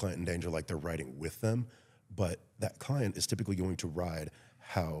saying put the client in danger like they're riding with them, but that client is typically going to ride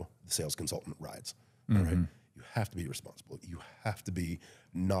how the sales consultant rides. All right. You have to be responsible. You have to be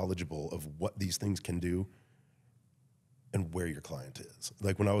knowledgeable of what these things can do and where your client is.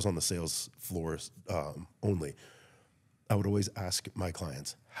 Like when I was on the sales floor only, I would always ask my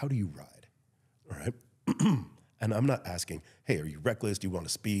clients, how do you ride? All right. And I'm not asking, hey, are you reckless? Do you want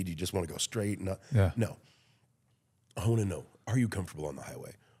to speed? Do you just want to go straight? No. I want to know, are you comfortable on the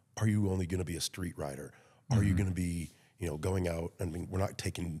highway? Are you only going to be a street rider? Are you going to be, going out. I mean, we're not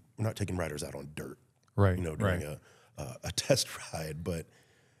taking riders out on dirt, Right. During a test ride, but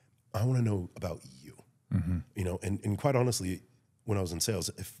I want to know about you, and quite honestly, when I was in sales,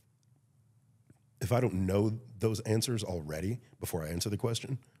 if I don't know those answers already before I answer the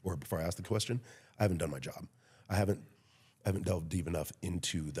question or before I ask the question, I haven't done my job. I haven't delved deep enough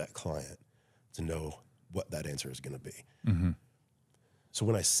into that client to know what that answer is going to be. So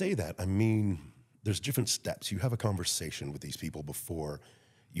when I say that, I mean, there's different steps. You have a conversation with these people before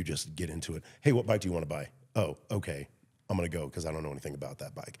you just get into it. Hey, what bike do you want to buy? Oh, okay. I'm going to go because I don't know anything about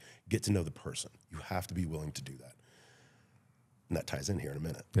that bike. Get to know the person. You have to be willing to do that. And that ties in here in a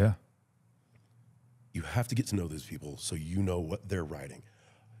minute. Yeah. You have to get to know those people so you know what they're riding.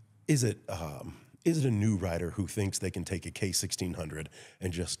 Is it a new rider who thinks they can take a K1600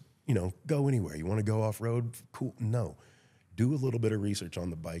 and just, go anywhere? You want to go off-road? Cool. No. Do a little bit of research on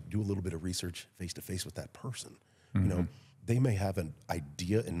the bike. Do a little bit of research face-to-face with that person. They may have an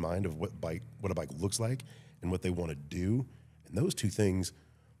idea in mind of what a bike looks like and what they want to do. And those two things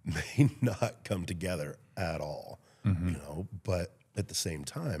may not come together at all, but at the same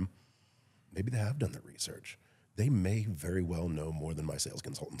time, maybe they have done their research. They may very well know more than my sales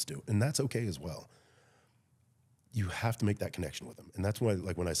consultants do, and that's okay as well. You have to make that connection with them. And that's why,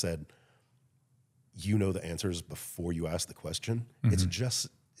 like when I said, the answers before you ask the question, it's just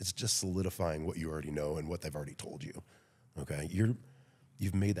solidifying what you already know and what they've already told you. Okay.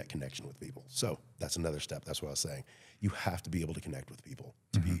 You've made that connection with people. So that's another step. That's what I was saying. You have to be able to connect with people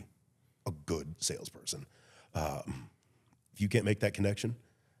to be a good salesperson. If you can't make that connection,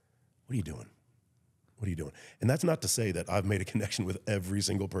 what are you doing? What are you doing? And that's not to say that I've made a connection with every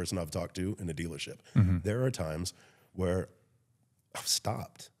single person I've talked to in a dealership. There are times where I've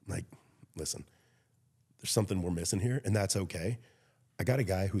stopped. Like, listen, there's something we're missing here, and that's okay. I got a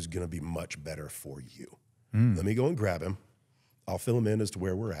guy who's going to be much better for you. Let me go and grab him. I'll fill him in as to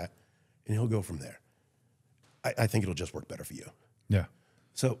where we're at, and he'll go from there. I think it'll just work better for you. Yeah.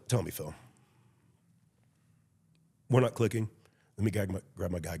 So tell me, Phil, we're not clicking. Let me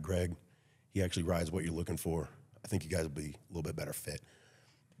grab my guy, Greg. He actually rides what you're looking for. I think you guys will be a little bit better fit.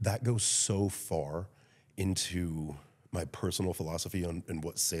 That goes so far into my personal philosophy on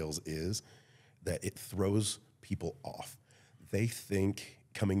what sales is that it throws people off. They think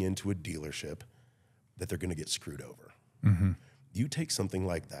coming into a dealership that they're going to get screwed over. You take something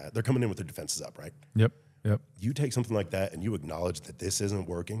like that. They're coming in with their defenses up, right? Yep. You take something like that and you acknowledge that this isn't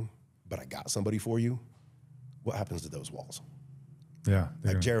working, but I got somebody for you. What happens to those walls? Yeah.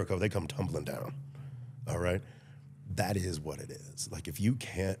 Like Jericho, they come tumbling down. All right. That is what it is. Like if you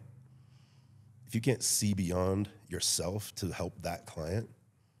can't see beyond yourself to help that client,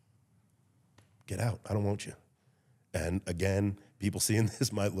 get out. I don't want you. And again, people seeing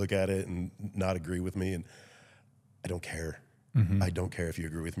this might look at it and not agree with me. And I don't care. I don't care if you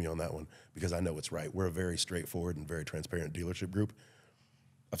agree with me on that one because I know it's right. We're a very straightforward and very transparent dealership group.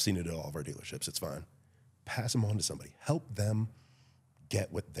 I've seen it at all of our dealerships. It's fine. Pass them on to somebody. Help them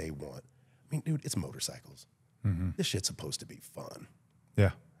get what they want. I mean, dude, it's motorcycles. This shit's supposed to be fun.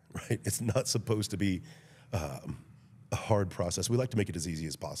 Yeah. Right? It's not supposed to be a hard process. We like to make it as easy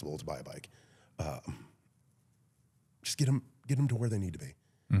as possible to buy a bike. Just get them to where they need to be.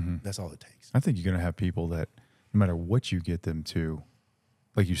 That's all it takes. I think you're going to have people that no matter what you get them to,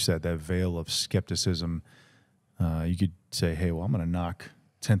 like you said, that veil of skepticism, you could say, hey, well, I'm going to knock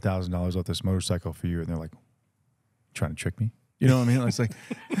 $10,000 off this motorcycle for you. And they're like, trying to trick me? You know what I mean? It's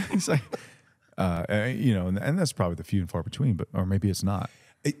like, and that's probably the few and far between, or maybe it's not.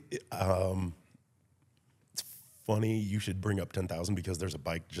 It's funny you should bring up 10,000 because there's a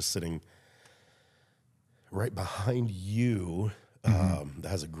bike just sitting right behind you that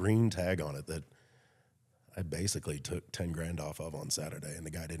has a green tag on it that I basically took 10 grand off of on Saturday, and the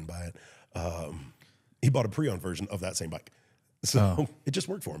guy didn't buy it. He bought a pre-owned version of that same bike. So it just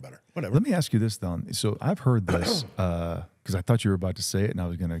worked for him better. Whatever. Let me ask you this, Don. So I've heard this because I thought you were about to say it, and I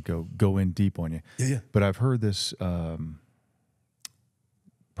was going to go in deep on you. Yeah. But I've heard this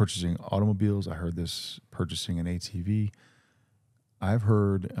purchasing automobiles. I heard this purchasing an ATV. I've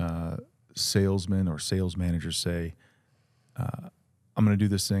heard salesmen or sales managers say, I'm going to do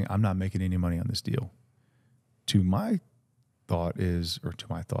this thing. I'm not making any money on this deal. My thoughts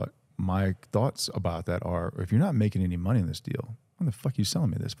about that are, if you're not making any money on this deal, what the fuck are you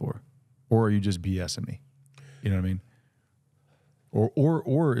selling me this for? Or are you just BSing me? You know what I mean?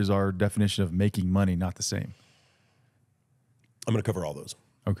 Or is our definition of making money not the same? I'm going to cover all those.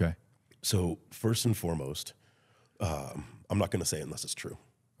 Okay. So first and foremost, I'm not going to say it unless it's true.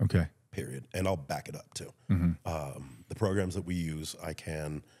 Okay. Period. And I'll back it up too. The programs that we use, I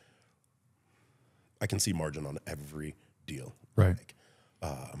can see margin on every deal. Right. Like,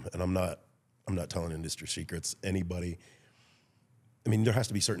 and I'm not telling industry secrets. Anybody, I mean, there has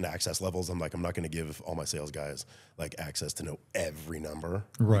to be certain access levels. I'm not going to give all my sales guys like access to know every number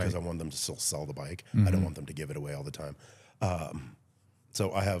because I want them to still sell the bike. I don't want them to give it away all the time.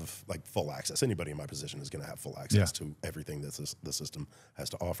 So I have like full access. Anybody in my position is going to have full access to everything that the system has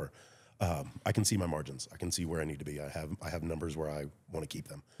to offer. I can see my margins. I can see where I need to be. I have numbers where I want to keep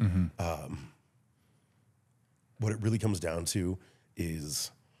them. What it really comes down to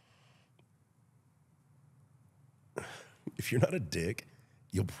is if you're not a dick,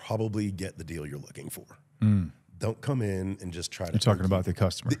 you'll probably get the deal you're looking for. Don't come in and just try to. You're talking about the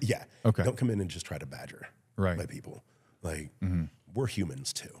customer. Yeah. Okay. Don't come in and just try to badger my people. Like, we're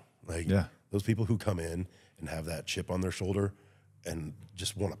humans too. Like, those people who come in and have that chip on their shoulder and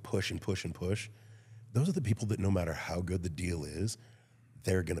just want to push and push and push, those are the people that no matter how good the deal is,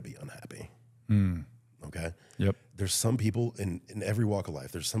 they're going to be unhappy. Okay? Yep. There's some people in every walk of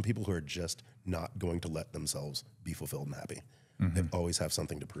life, there's some people who are just not going to let themselves be fulfilled and happy. They always have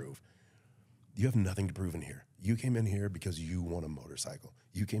something to prove. You have nothing to prove in here. You came in here because you want a motorcycle.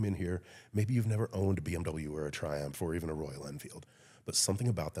 You came in here, maybe you've never owned a BMW or a Triumph or even a Royal Enfield, but something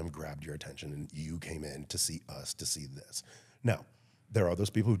about them grabbed your attention and you came in to see us, to see this. Now, there are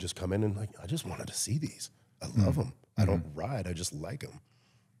those people who just come in and like, I just wanted to see these. I love them. I don't ride, I just like them.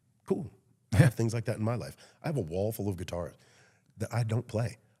 Cool. I have things like that in my life. I have a wall full of guitars that I don't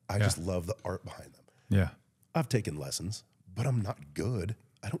play. I just love the art behind them. Yeah. I've taken lessons, but I'm not good.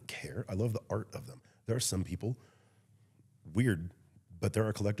 I don't care. I love the art of them. There are some people, weird, but there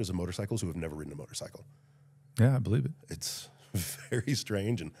are collectors of motorcycles who have never ridden a motorcycle. Yeah, I believe it. It's very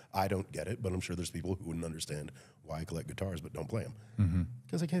strange, and I don't get it, but I'm sure there's people who wouldn't understand why I collect guitars but don't play them.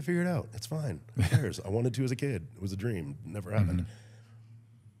 Because I can't figure it out. It's fine. Who cares? I wanted to as a kid. It was a dream. Never happened.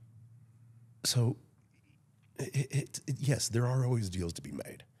 So, yes, there are always deals to be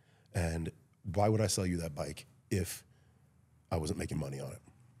made. And why would I sell you that bike if I wasn't making money on it?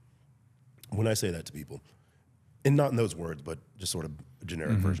 When I say that to people, and not in those words, but just sort of a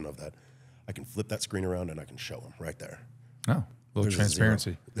generic version of that, I can flip that screen around and I can show them right there. Oh, a little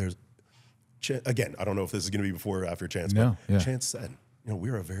transparency. Again, I don't know if this is going to be before or after Chance, No, but yeah. Chance said,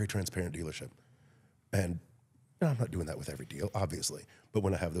 we're a very transparent dealership. And I'm not doing that with every deal, obviously. But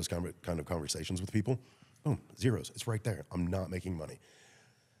when I have those kind of conversations with people, boom, zeros. It's right there. I'm not making money.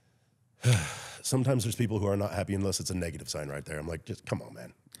 Sometimes there's people who are not happy unless it's a negative sign right there. I'm like, just come on,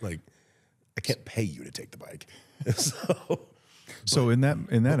 man. Like, I can't pay you to take the bike. So in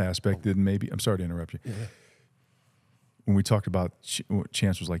that aspect, then maybe I'm sorry to interrupt you. Yeah. When we talked about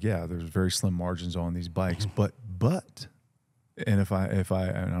Chance was like, yeah, there's very slim margins on these bikes, but and if I and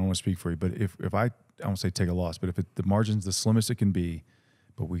I don't want to speak for you, but if I won't say take a loss, but if the margin's the slimmest it can be,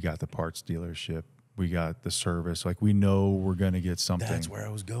 but we got the parts dealership, we got the service, like we know we're going to get something. That's where I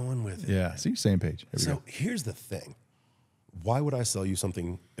was going with it. Yeah, see, same page. So here's the thing. Why would I sell you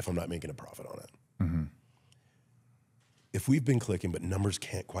something if I'm not making a profit on it? If we've been clicking, but numbers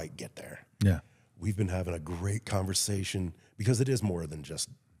can't quite get there. Yeah. We've been having a great conversation because it is more than just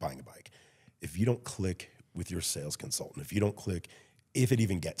buying a bike. If you don't click with your sales consultant, if you don't click, if it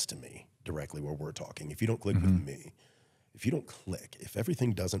even gets to me directly where we're talking, if you don't click with me, if you don't click, if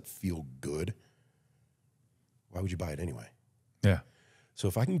everything doesn't feel good, why would you buy it anyway? Yeah. So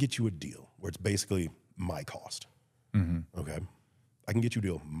if I can get you a deal where it's basically my cost, okay? I can get you a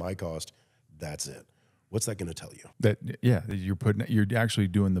deal, my cost, that's it. What's that going to tell you? That you're actually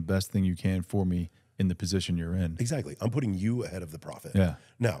doing the best thing you can for me in the position you're in. Exactly. I'm putting you ahead of the profit. Yeah.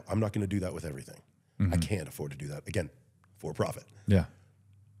 Now, I'm not going to do that with everything. I can't afford to do that. Again, for profit. Yeah.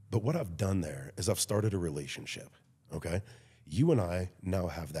 But what I've done there is I've started a relationship, okay? You and I now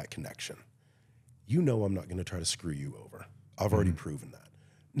have that connection. You know I'm not going to try to screw you over. I've already proven that.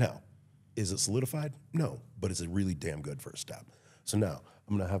 Now, is it solidified? No, but it's a really damn good first step. So now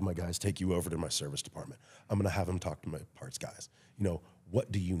I'm going to have my guys take you over to my service department. I'm going to have them talk to my parts guys.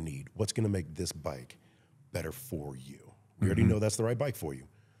 What do you need? What's going to make this bike better for you? We already know that's the right bike for you.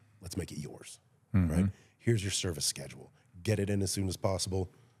 Let's make it yours, right? Here's your service schedule. Get it in as soon as possible.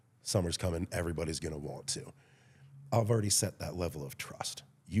 Summer's coming. Everybody's going to want to. I've already set that level of trust.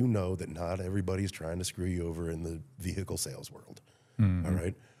 You know that not everybody's trying to screw you over in the vehicle sales world, all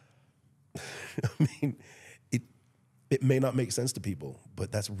right? I mean, it may not make sense to people,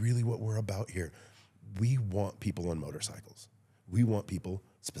 but that's really what we're about here. We want people on motorcycles. We want people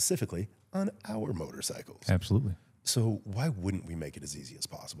specifically on our motorcycles. Absolutely. So why wouldn't we make it as easy as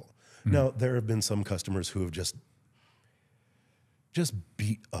possible? Now, there have been some customers who have just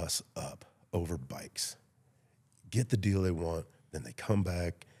beat us up over bikes, get the deal they want, then they come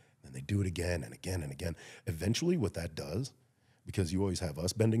back, and and they do it again and again and again. Eventually what that does, because you always have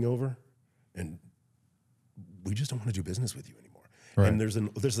us bending over, and we just don't want to do business with you anymore. Right. And there's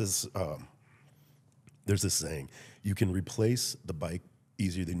this saying, you can replace the bike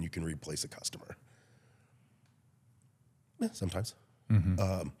easier than you can replace a customer. Yeah, sometimes.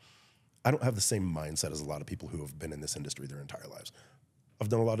 I don't have the same mindset as a lot of people who have been in this industry their entire lives. I've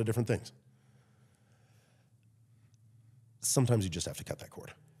done a lot of different things. Sometimes you just have to cut that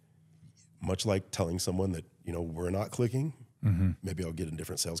cord. Much like telling someone that, we're not clicking, maybe I'll get a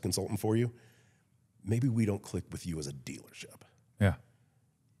different sales consultant for you. Maybe we don't click with you as a dealership. Yeah.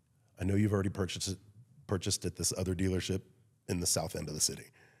 I know you've already purchased at this other dealership in the south end of the city.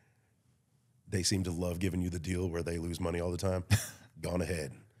 They seem to love giving you the deal where they lose money all the time. Gone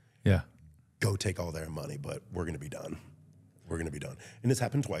ahead. Yeah. Go take all their money, but we're going to be done. We're going to be done. And it's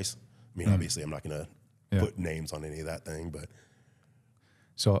happened twice. I mean, obviously, I'm not going to put names on any of that thing, but.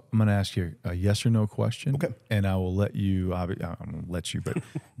 So I'm going to ask you a yes or no question. Okay. And I will let you, I won't let you, but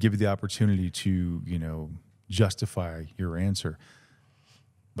give you the opportunity to, justify your answer.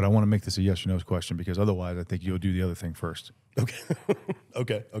 But I want to make this a yes or no question because otherwise I think you'll do the other thing first.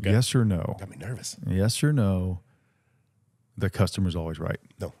 Okay. Okay. Yes or no? Got me nervous. Yes or no, the customer's always right?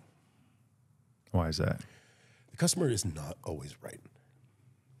 No. Why is that? The customer is not always right.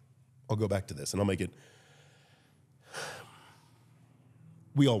 I'll go back to this and I'll make it.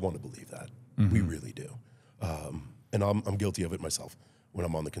 We all want to believe that. We really do. And I'm guilty of it myself when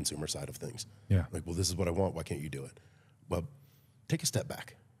I'm on the consumer side of things. Yeah. Like, well, this is what I want. Why can't you do it? Well, take a step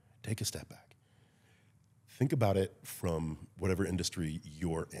back. Take a step back. Think about it from whatever industry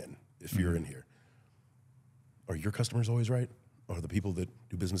you're in. If you're in here, are your customers always right? Are the people that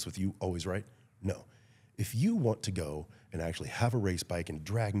do business with you always right? No. If you want to go and actually have a race bike and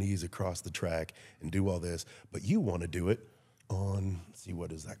drag knees across the track and do all this, but you want to do it on, let's see,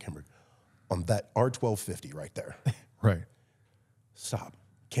 what is that camera? On that R1250 right there. Right. Stop.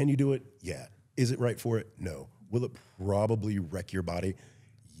 Can you do it? Yeah. Is it right for it? No. Will it probably wreck your body?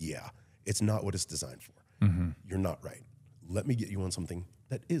 Yeah. It's not what it's designed for. You're not right. Let me get you on something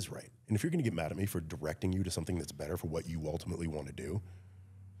that is right. And if you're going to get mad at me for directing you to something that's better for what you ultimately want to do,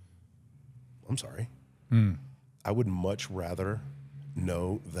 I'm sorry. I would much rather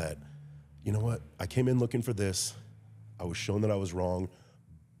know that, you know what? I came in looking for this. I was shown that I was wrong,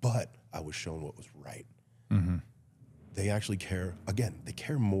 but I was shown what was right. They actually care. Again, they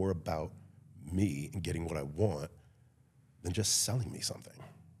care more about me and getting what I want than just selling me something.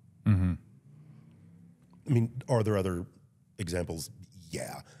 I mean, are there other examples?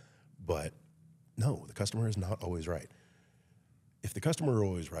 Yeah, but no, the customer is not always right. If the customer are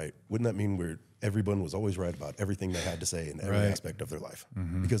always right, wouldn't that mean everyone was always right about everything they had to say in every aspect of their life?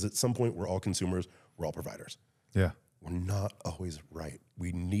 Because at some point, we're all consumers, we're all providers. Yeah. We're not always right.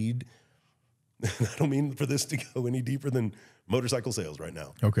 We need, I don't mean for this to go any deeper than motorcycle sales right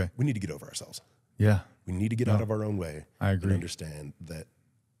now. Okay. We need to get over ourselves. Yeah. We need to get out of our own way. I agree. And understand that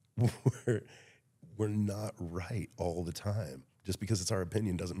we're not right all the time. Just because it's our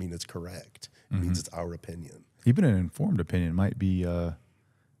opinion doesn't mean it's correct. It means it's our opinion. Even an informed opinion might be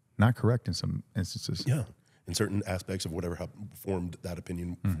not correct in some instances. Yeah. In certain aspects of whatever formed that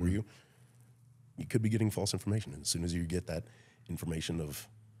opinion for you, you could be getting false information. And as soon as you get that information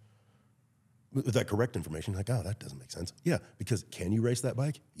that correct information, like, oh, that doesn't make sense. Yeah, because can you race that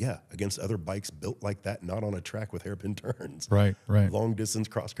bike? Yeah, against other bikes built like that, not on a track with hairpin turns. Right. Long distance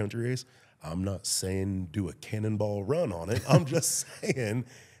cross country race. I'm not saying do a cannonball run on it. I'm just saying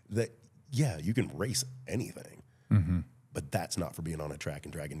that, yeah, you can race anything, but that's not for being on a track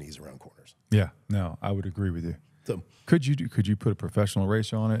and dragging knees around corners. Yeah, no, I would agree with you. So could you put a professional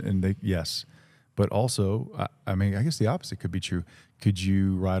racer on it? And yes, but also, I mean, I guess the opposite could be true. Could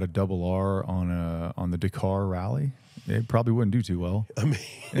you ride a double R on the Dakar rally? It probably wouldn't do too well. I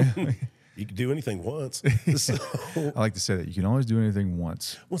mean, you could do anything once. So, I like to say that you can always do anything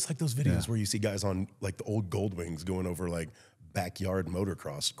once. well, it's like those videos where you see guys on like the old Gold Wings going over like backyard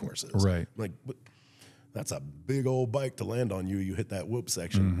motocross courses. Right. Like, that's a big old bike to land on you. You hit that whoop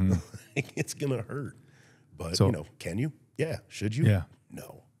section. It's going to hurt. But, So- can you? Yeah. Should you? Yeah.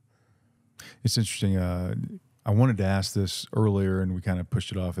 No. It's interesting. I wanted to ask this earlier, and we kind of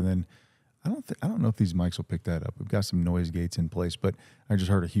pushed it off. And then I don't know if these mics will pick that up. We've got some noise gates in place, but I just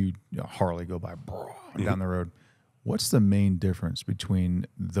heard a huge Harley go by down the road. What's the main difference between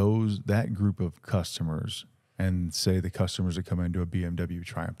that group of customers and, say, the customers that come into a BMW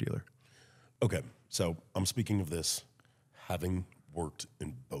Triumph dealer? Okay. So I'm speaking of this having worked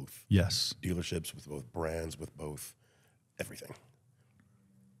in both Yes. dealerships, with both brands, with both everything.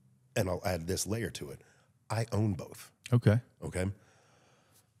 And I'll add this layer to it. I own both. Okay. Okay.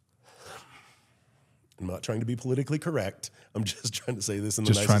 I'm not trying to be politically correct. I'm just trying to say this in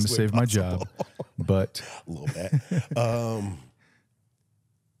the Just trying to nicest way save my possible. job. But A little bit.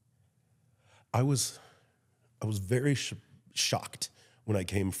 I was very shocked when I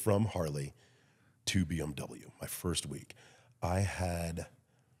came from Harley to BMW my first week. I had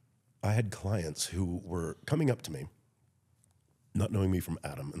clients who were coming up to me, not knowing me from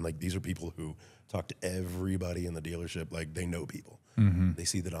Adam, and like these are people who talk to everybody in the dealership, like they know people. They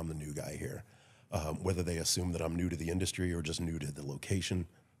see that I'm the new guy here. Whether they assume that I'm new to the industry or just new to the location,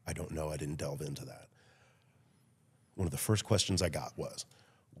 I don't know. I didn't delve into that. One of the first questions I got was,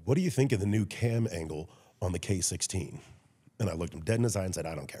 what do you think of the new cam angle on the K16? And I looked him dead in his eye and said,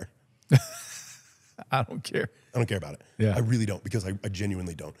 I don't care. I don't care. I don't care about it. Yeah. I really don't, because I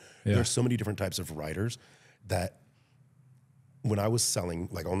genuinely don't. Yeah. There's so many different types of riders that when I was selling,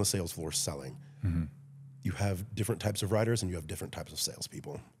 like on the sales floor selling, you have different types of riders and you have different types of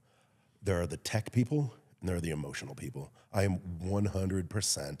salespeople. There are the tech people and there are the emotional people. I am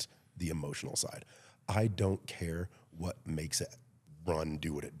 100% the emotional side. I don't care what makes it run,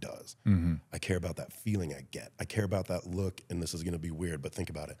 do what it does. I care about that feeling I get. I care about that look, and this is gonna be weird, but think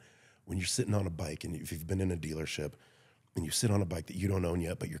about it. When you're sitting on a bike and if you've been in a dealership and you sit on a bike that you don't own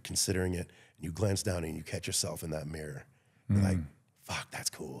yet, but you're considering it, and you glance down and you catch yourself in that mirror, you're like, fuck, that's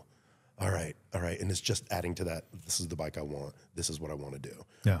cool. All right. And it's just adding to that, this is the bike I want. This is what I want to do.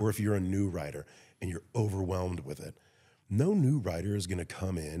 Yeah. Or if you're a new rider and you're overwhelmed with it, no new rider is going to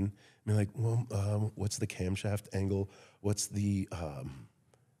come in and be like, well, what's the camshaft angle? What's the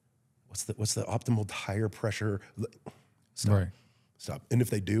optimal tire pressure? Stop. Right. Stop. And if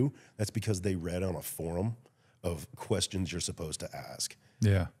they do, that's because they read on a forum of questions you're supposed to ask.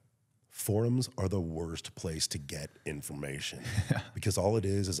 Yeah. Forums are the worst place to get information because all it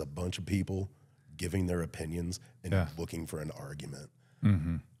is a bunch of people giving their opinions and looking for an argument.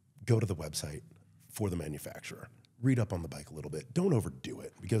 Go to the website for the manufacturer. Read up on the bike a little bit. Don't overdo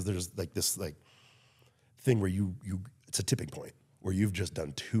it, because there's like this like thing where you it's a tipping point where you've just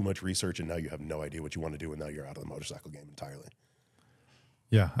done too much research and now you have no idea what you want to do, and now you're out of the motorcycle game entirely.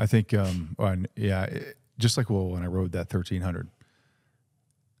 Yeah, I think, just like when I rode that 1300,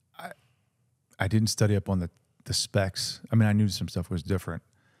 I didn't study up on the specs. I mean, I knew some stuff was different,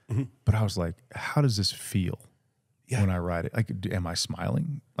 but I was like, how does this feel when I ride it? Like, am I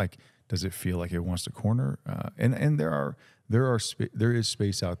smiling? Like, does it feel like it wants to corner? And there is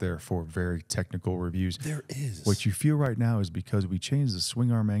space out there for very technical reviews. There is. What you feel right now is because we changed the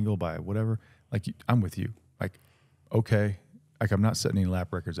swing arm angle by whatever. Like, I'm with you. Like, okay. Like, I'm not setting any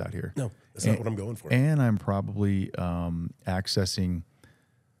lap records out here. No, that's not what I'm going for. And I'm probably accessing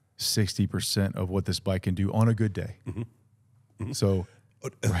 60% of what this bike can do on a good day. So,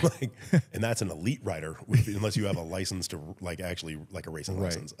 like, and that's an elite rider, unless you have a license to like actually like a racing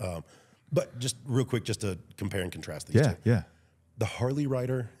license. But just real quick, just to compare and contrast these two. Yeah. The Harley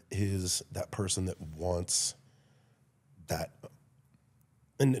rider is that person that wants that,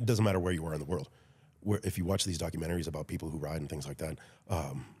 and it doesn't matter where you are in the world. Where if you watch these documentaries about people who ride and things like that,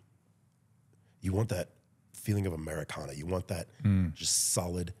 you want that feeling of Americana. You want that just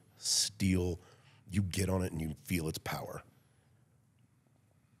solid steel. You get on it and you feel its power.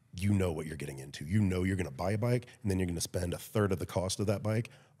 You know what you're getting into. You know you're going to buy a bike, and then you're going to spend a third of the cost of that bike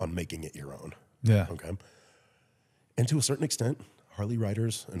on making it your own. Yeah. Okay. And to a certain extent, Harley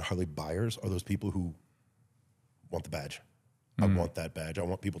riders and Harley buyers are those people who want the badge. I want that badge. I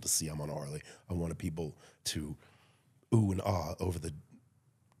want people to see I'm on a Harley. I want people to ooh and ah over the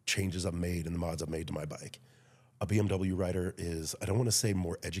changes I've made and the mods I've made to my bike. A BMW rider is, I don't want to say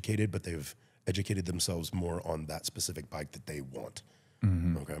more educated, but they've educated themselves more on that specific bike that they want.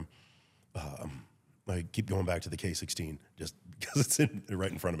 Okay. I keep going back to the K16 just because it's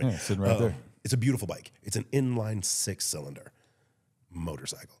right in front of me. Yeah, sitting right there. It's a beautiful bike. It's an inline 6-cylinder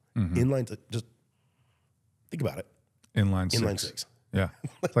motorcycle. Inline, just think about it. Inline Inline 6. 6. Yeah.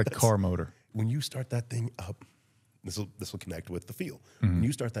 It's like car motor. When you start that thing up, this will connect with the feel. When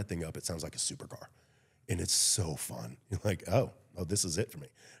you start that thing up, it sounds like a supercar, and it's so fun. You're like, oh, this is it for me.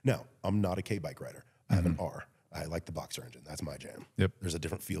 Now, I'm not a K-bike rider. I have an R. I like the Boxer engine. That's my jam. Yep. There's a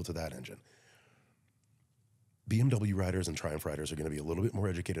different feel to that engine. BMW riders and Triumph riders are going to be a little bit more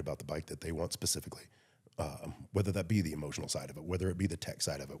educated about the bike that they want specifically, whether that be the emotional side of it, whether it be the tech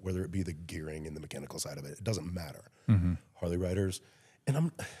side of it, whether it be the gearing and the mechanical side of it. It doesn't matter. Harley riders,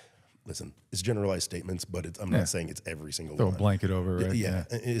 and listen, it's generalized statements, but I'm not saying it's every single Throw one. a blanket over, right? Yeah,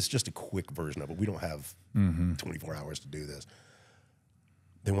 it's just a quick version of it. We don't have 24 hours to do this.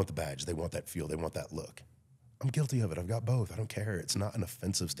 They want the badge. They want that feel. They want that look. I'm guilty of it. I've got both. I don't care. It's not an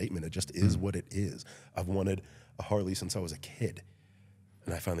offensive statement. It just is what it is. I've wanted a Harley since I was a kid.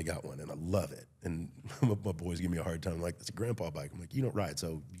 And I finally got one, and I love it. And my boys give me a hard time. Like, it's a grandpa bike. I'm like, you don't ride,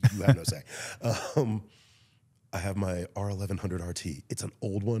 so you have no say. I have my R1100 RT. It's an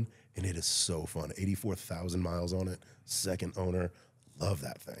old one, and it is so fun. 84,000 miles on it, second owner. Love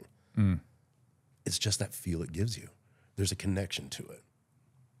that thing. It's just that feel it gives you. There's a connection to it.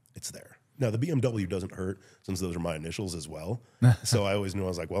 It's there. Now, the BMW doesn't hurt, since those are my initials as well. So I always knew, I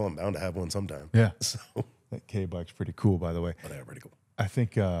was like, well, I'm bound to have one sometime. Yeah. So, That K bike's pretty cool, by the way. but they're pretty cool. I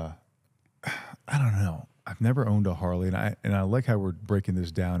think I don't know. I've never owned a Harley, and I like how we're breaking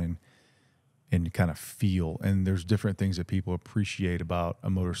this down and kind of feel. And there's different things that people appreciate about a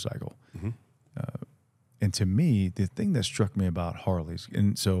motorcycle. And to me, the thing that struck me about Harleys,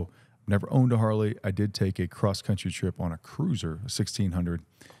 and so I've never owned a Harley. I did take a cross country trip on a cruiser, a 1600.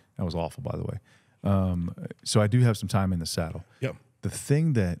 That was awful, by the way. So I do have some time in the saddle. Yeah. The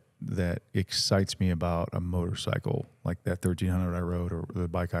thing that excites me about a motorcycle like that 1300 I rode, or the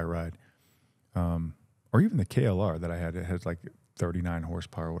bike I ride, or even the KLR that I had, it had like 39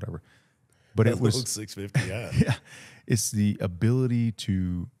 horsepower or whatever. But it was 650, yeah. yeah, it's the ability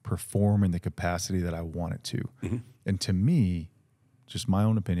to perform in the capacity that I want it to. And to me, just my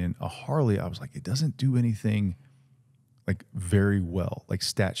own opinion, a Harley, I was like, it doesn't do anything like very well, like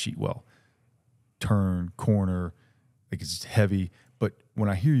stat sheet well. Turn, corner, like it's heavy. But when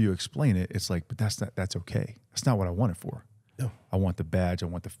I hear you explain it, it's like, but that's okay. That's not what I want it for. No. I want the badge. I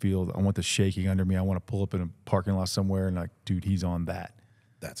want the feel. I want the shaking under me. I want to pull up in a parking lot somewhere and like, dude, he's on that.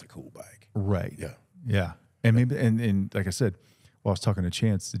 That's a cool bike. Right. Yeah. Yeah. And maybe, and like I said, while I was talking to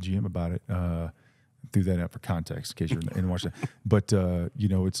Chance, the GM, about it, threw that out for context in case you're in watching. But, you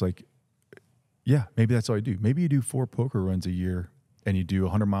know, it's like, yeah, maybe that's all you do. Maybe you do 4 poker runs a year and you do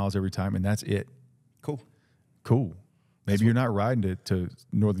 100 miles every time, and that's it. Cool. Maybe you're not riding to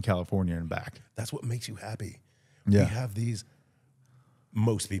Northern California and back. That's what makes you happy. Yeah. We have these,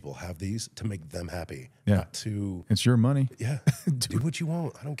 most people have these to make them happy. Yeah. Not to, It's your money. yeah, do what you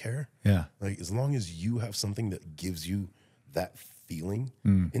want. I don't care. Yeah. Like, as long as you have something that gives you that feeling.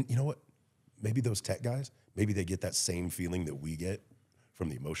 And you know what? Maybe those tech guys, maybe they get that same feeling that we get from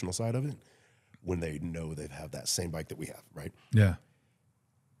the emotional side of it when they know they have that same bike that we have, right? Yeah.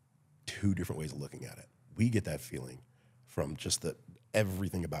 2 different ways of looking at it. We get that feeling from just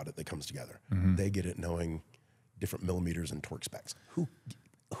everything about it that comes together. They get it knowing different millimeters and torque specs. Who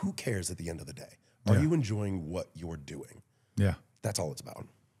cares at the end of the day? Are you enjoying what you're doing? Yeah. That's all it's about.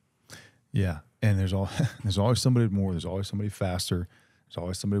 Yeah. And there's always somebody more. There's always somebody faster. There's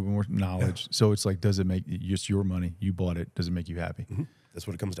always somebody with more knowledge. Yeah. So it's like, does it make just your money? You bought it. Does it make you happy? That's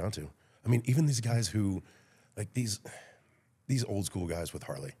what it comes down to. I mean, even these guys who, like these old school guys with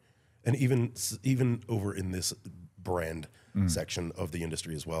Harley, and even over in this brand section of the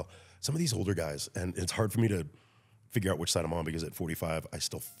industry as well, some of these older guys, and it's hard for me to figure out which side I'm on, because at 45, I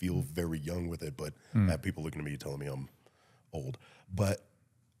still feel very young with it, but I have people looking at me telling me I'm old. But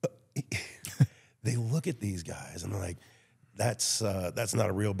they look at these guys and they're like, that's not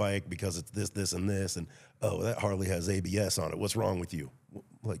a real bike because it's this, and this, and oh, that Harley has ABS on it. What's wrong with you?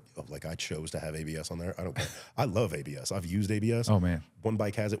 Like I chose to have ABS on there. I don't care. I love ABS. I've used ABS. Oh man, one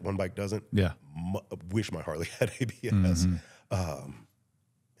bike has it, one bike doesn't. Yeah, wish my Harley had ABS,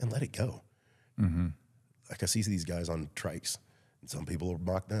 and let it go. Like I see these guys on trikes, and some people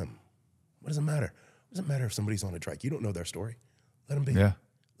mock them. What does it matter? What does it matter if somebody's on a trike? You don't know their story. Let them be. Yeah,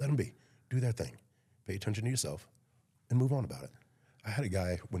 let them be. Do their thing. Pay attention to yourself, and move on about it. I had a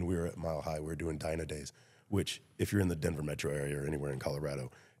guy when we were at Mile High. We were doing Dyna Days, which, if you're in the Denver metro area or anywhere in Colorado,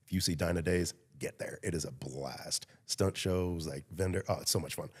 if you see Dyna Days, get there. It is a blast. Stunt shows, like vendor. Oh, it's so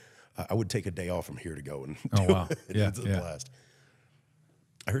much fun. I would take a day off from here to go and do it. Yeah, it's a blast.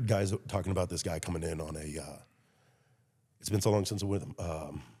 I heard guys talking about this guy coming in on a. It's been so long since I'm with him.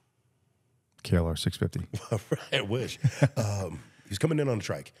 KLR 650. I wish. He's coming in on a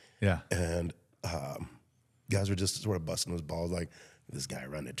trike. Yeah, and guys were just sort of busting his balls like, this guy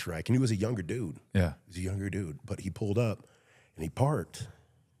running a trike. And he was a younger dude. Yeah. He was a younger dude. But he pulled up and he parked.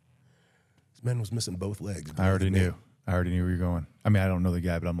 This man was missing both legs. I already knew where you're going. I mean, I don't know the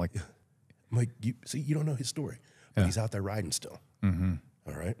guy, but I'm like, you don't know his story. But he's out there riding still.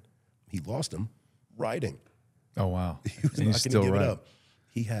 All right? He lost him riding. Oh, wow. He was not going to give it up.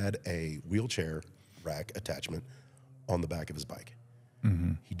 He had a wheelchair rack attachment on the back of his bike.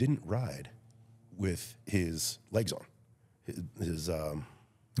 He didn't ride with his legs on. His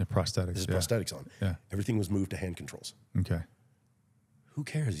prosthetics. Prosthetics on. Yeah. Everything was moved to hand controls. Okay. Who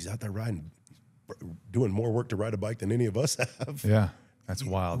cares? He's out there riding, doing more work to ride a bike than any of us have. Yeah. That's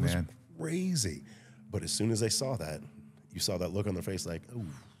wild, man. Crazy. But as soon as they saw that, you saw that look on their face like, oh,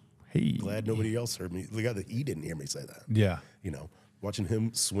 hey, glad nobody else heard me. Glad that he didn't hear me say that. Yeah. You know, watching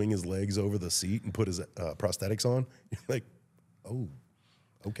him swing his legs over the seat and put his prosthetics on, you're like, oh,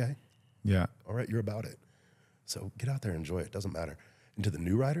 okay. Yeah. All right, you're about it. So get out there and enjoy it. Doesn't matter. And to the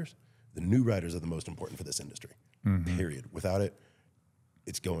new riders are the most important for this industry, period. Without it,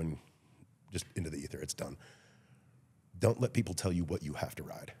 it's going just into the ether. It's done. Don't let people tell you what you have to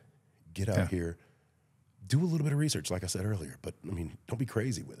ride. Get out here, do a little bit of research, like I said earlier, but I mean, don't be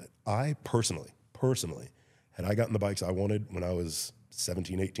crazy with it. I personally, had I gotten the bikes I wanted when I was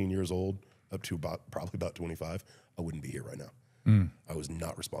 17, 18 years old, up to probably about 25, I wouldn't be here right now. I was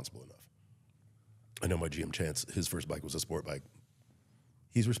not responsible enough. I know my GM Chance, his first bike was a sport bike.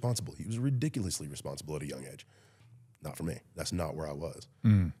 He's responsible. He was ridiculously responsible at a young age. Not for me. That's not where I was.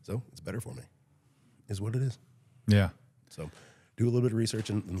 So it's better for me, is what it is. Yeah. So do a little bit of research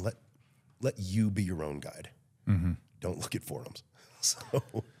and let you be your own guide. Don't look at forums. So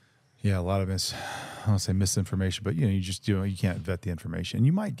Yeah, a lot of I don't say misinformation, but you can't vet the information.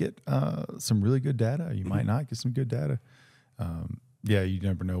 You might get some really good data. You might not get some good data. You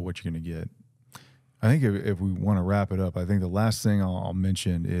never know what you're going to get. I think if we want to wrap it up, I think the last thing I'll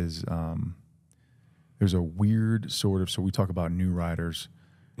mention is there's a weird sort of, so we talk about new riders,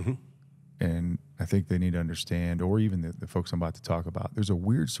 and I think they need to understand, or even the folks I'm about to talk about, there's a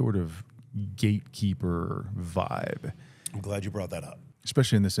weird sort of gatekeeper vibe. I'm glad you brought that up.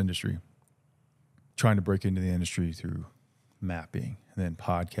 Especially in this industry, trying to break into the industry through mapping and then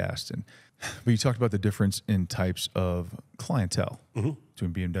podcasts. But you talked about the difference in types of clientele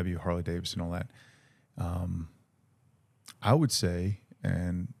between BMW, Harley Davidson, all that. I would say,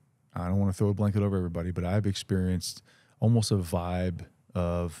 and I don't want to throw a blanket over everybody, but I've experienced almost a vibe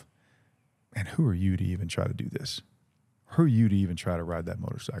of, man, who are you to even try to do this? Who are you to even try to ride that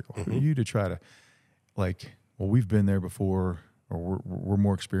motorcycle? Who are you to try to, we've been there before, or we're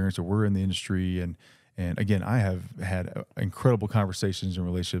more experienced, or we're in the industry. And again, I have had incredible conversations and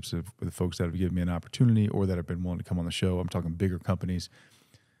relationships with folks that have given me an opportunity or that have been willing to come on the show. I'm talking bigger companies.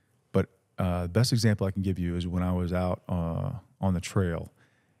 But the best example I can give you is when I was out on the trail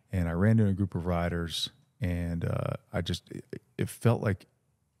and I ran into a group of riders, and it felt like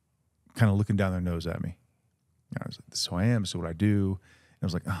kind of looking down their nose at me. I was like, this is who I am, this is what I do. And I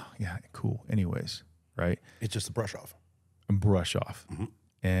was like, oh, yeah, cool. Anyways, right? It's just a brush off. Brush off.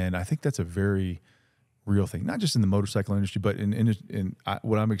 And I think that's a very real thing, not just in the motorcycle industry, but in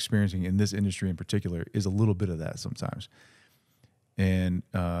what I'm experiencing in this industry in particular is a little bit of that sometimes. And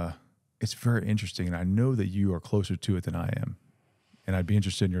it's very interesting. And I know that you are closer to it than I am. And I'd be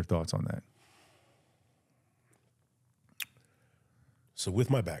interested in your thoughts on that. So with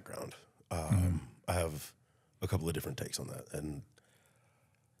my background, I have a couple of different takes on that. And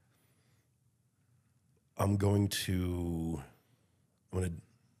I'm going to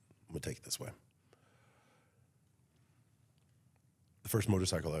take it this way. The first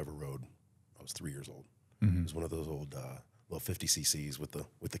motorcycle I ever rode, I was 3 years old. It was one of those old little 50 cc's with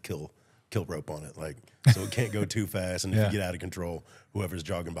the kill rope on it, so it can't go too fast. And if you get out of control, whoever's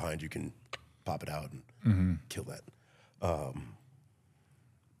jogging behind you can pop it out and kill that.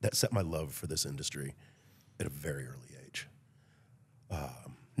 That set my love for this industry at a very early age.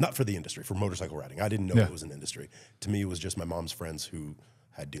 Not for the industry, for motorcycle riding. I didn't know it was an industry. To me, it was just my mom's friends who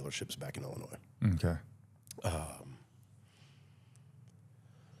had dealerships back in Illinois. Okay.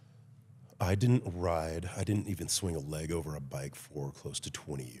 I didn't ride. I didn't even swing a leg over a bike for close to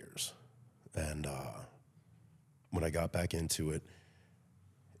 20 years. And when I got back into it,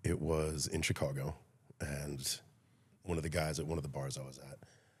 it was in Chicago. And one of the guys at one of the bars I was at,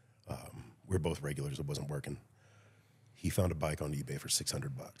 we were both regulars. It wasn't working. He found a bike on eBay for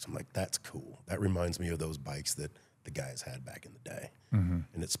 $600. I'm like, that's cool. That reminds me of those bikes that the guys had back in the day.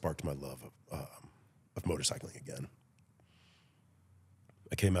 And it sparked my love of motorcycling again.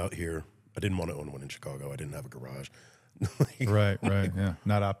 I came out here. I didn't want to own one in Chicago. I didn't have a garage. Right, yeah.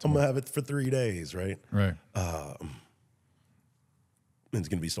 Not optimal. I'm going to have it for 3 days, right? Right. And it's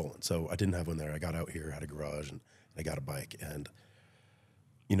going to be stolen. So I didn't have one there. I got out here, had a garage, and I got a bike. And,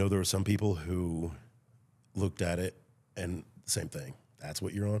 there were some people who looked at it and same thing. That's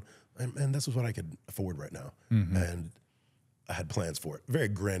what you're on. And this is what I could afford right now. And I had plans for it. Very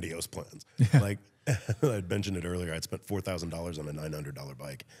grandiose plans. Like I mentioned it earlier, I'd spent $4,000 on a $900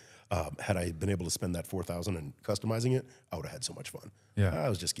 bike. Had I been able to spend that $4,000 and customizing it, I would have had so much fun. Yeah. I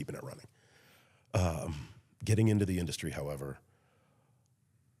was just keeping it running. Getting into the industry, however,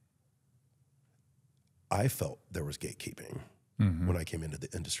 I felt there was gatekeeping when I came into the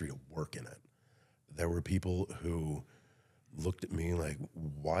industry to work in it. There were people who looked at me like,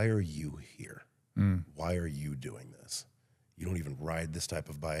 why are you here? Why are you doing this? You don't even ride this type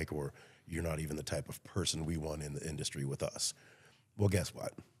of bike, or you're not even the type of person we want in the industry with us. Well, guess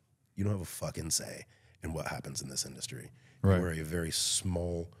what? You don't have a fucking say in what happens in this industry. Right. You are a very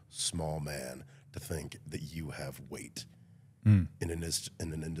small man to think that you have weight Mm. in an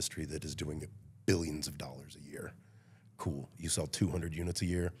industry that is doing billions of dollars a year. Cool. You sell 200 units a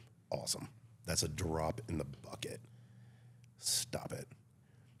year. Awesome. That's a drop in the bucket. Stop it.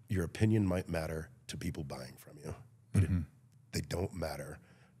 Your opinion might matter to people buying from you, but they don't matter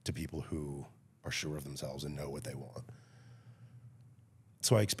to people who are sure of themselves and know what they want.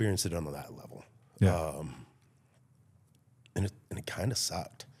 So I experienced it on that level. Yeah. And it kind of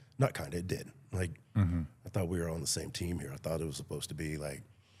sucked. Not kind of, it did. Like, I thought we were on the same team here. I thought it was supposed to be like,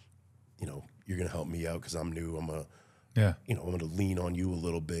 you know, you're going to help me out because I'm new. I'm going to lean on you a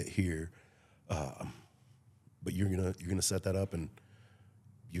little bit here. But you're gonna set that up, and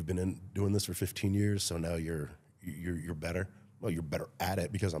you've been doing this for 15 years, so now you're better. Well, you're better at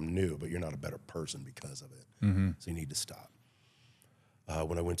it because I'm new, but you're not a better person because of it. So you need to stop.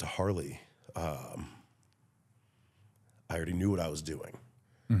 When I went to Harley, I already knew what I was doing,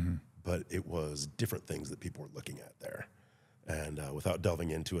 but it was different things that people were looking at there. And without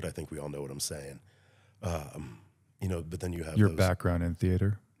delving into it, I think we all know what I'm saying. You know, but then you have your background in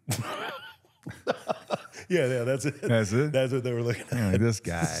theater. Yeah, that's it. That's it. That's what they were looking at. Yeah, this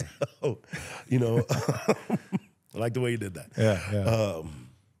guy. So, you know, I like the way you did that. Yeah.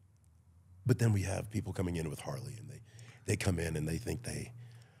 But then we have people coming in with Harley, and they come in and they think they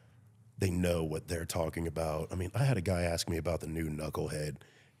know what they're talking about. I mean, I had a guy ask me about the new Knucklehead.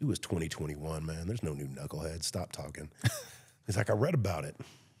 It was 2021, man. There's no new Knucklehead. Stop talking. He's like, I read about it.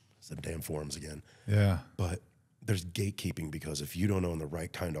 It's the damn forums again. Yeah. But there's gatekeeping, because if you don't own the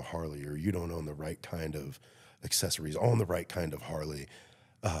right kind of Harley, or you don't own the right kind of accessories on the right kind of Harley,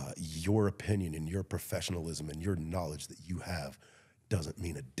 your opinion and your professionalism and your knowledge that you have doesn't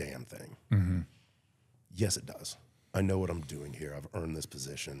mean a damn thing. Yes, it does. I know what I'm doing here. I've earned this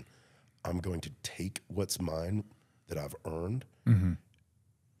position. I'm going to take what's mine that I've earned, and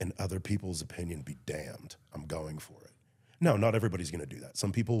other people's opinion be damned. I'm going for it. No, not everybody's going to do that.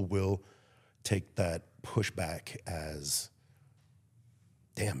 Some people will take that pushback as,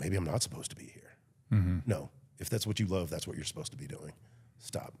 damn, maybe I'm not supposed to be here. No, if that's what you love, that's what you're supposed to be doing.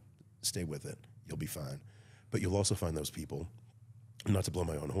 Stop, stay with it. You'll be fine. But you'll also find those people, not to blow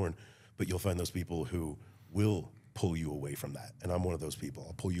my own horn, but you'll find those people who will pull you away from that. And I'm one of those people.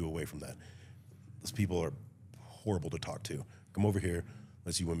 I'll pull you away from that. Those people are horrible to talk to. Come over here.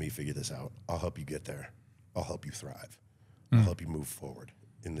 Let's you and me figure this out. I'll help you get there. I'll help you thrive. I'll help you move forward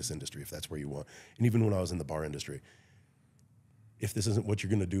in this industry if that's where you want. And even when I was in the bar industry, if this isn't what you're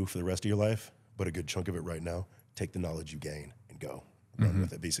going to do for the rest of your life, but a good chunk of it right now, take the knowledge you gain and go. Run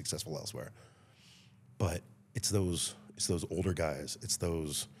with it. Be successful elsewhere. But it's those older guys. It's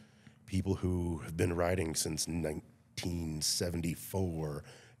those people who have been riding since 1974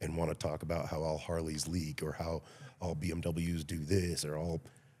 and want to talk about how all Harleys leak, or how all BMWs do this, or all.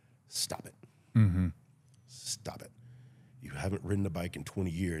 Stop it. Stop it. You haven't ridden a bike in 20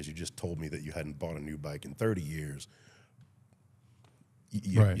 years. You just told me that you hadn't bought a new bike in 30 years.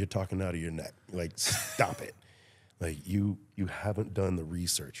 You're talking out of your neck. Like, stop it. Like, you haven't done the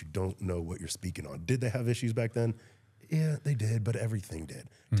research. You don't know what you're speaking on. Did they have issues back then? Yeah, they did, but everything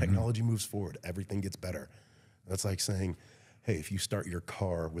did. Technology moves forward. Everything gets better. That's like saying, hey, if you start your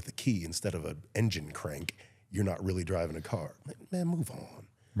car with a key instead of an engine crank, you're not really driving a car. Man, move on.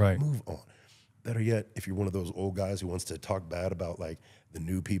 Right. Move on. Better yet, if you're one of those old guys who wants to talk bad about like the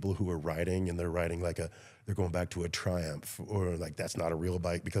new people who are riding, and they're riding like they're going back to a Triumph, or like that's not a real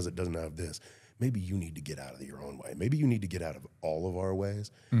bike because it doesn't have this. Maybe you need to get out of your own way. Maybe you need to get out of all of our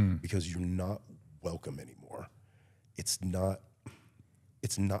ways, because you're not welcome anymore. It's not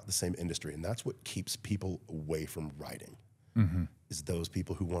the same industry, and that's what keeps people away from riding. Is those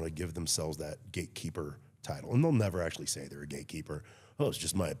people who want to give themselves that gatekeeper title, and they'll never actually say they're a gatekeeper. Oh, it's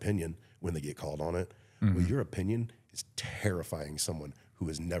just my opinion when they get called on it. Well, your opinion is terrifying someone who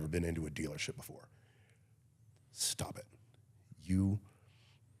has never been into a dealership before. Stop it.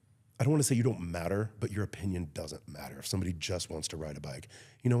 I don't want to say you don't matter, but your opinion doesn't matter. If somebody just wants to ride a bike,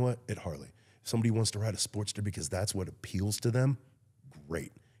 you know what? At Harley, if somebody wants to ride a Sportster because that's what appeals to them,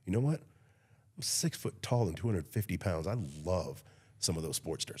 great. You know what? I'm 6 foot tall and 250 pounds. I love some of those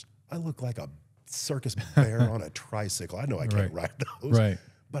Sportsters. I look like a circus bear on a tricycle. I know I can't ride those,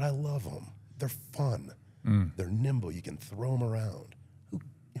 but I love them. They're fun. They're nimble. You can throw them around.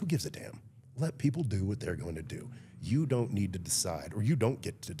 Who gives a damn? Let people do what they're going to do. You don't need to decide, or you don't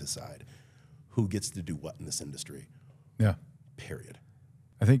get to decide who gets to do what in this industry. Yeah. Period.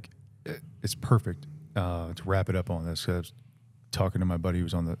 I think it's perfect to wrap it up on this. I was talking to my buddy who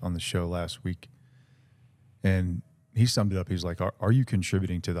was on the show last week, and he summed it up. He's like, are you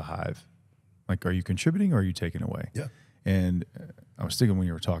contributing to the hive? Like, are you contributing or are you taking away? Yeah. And I was thinking when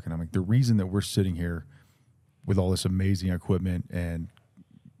you were talking, I'm like, the reason that we're sitting here with all this amazing equipment and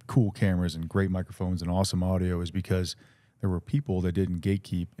cool cameras and great microphones and awesome audio is because there were people that didn't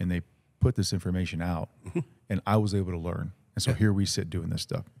gatekeep and they put this information out and I was able to learn. And so here we sit doing this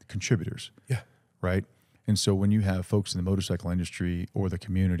stuff, contributors. Yeah. Right. And so when you have folks in the motorcycle industry or the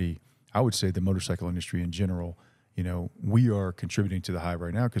community, I would say the motorcycle industry in general, you know, we are contributing to the hive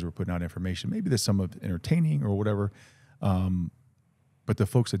right now because we're putting out information. Maybe there's some of entertaining or whatever. But the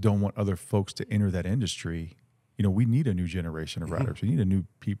folks that don't want other folks to enter that industry, you know, we need a new generation of riders. We need a new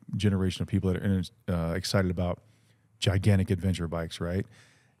generation of people that are excited about gigantic adventure bikes, right?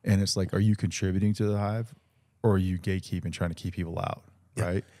 And it's like, are you contributing to the hive or are you gatekeeping, trying to keep people out,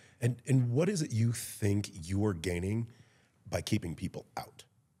 right? And what is it you think you're gaining by keeping people out?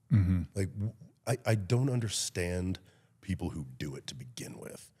 Like, I don't understand people who do it to begin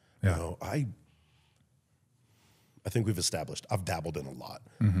with. Yeah. You know, I think we've established, I've dabbled in a lot.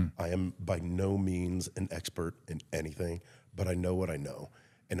 I am by no means an expert in anything, but I know what I know.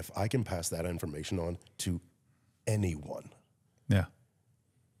 And if I can pass that information on to anyone, Yeah.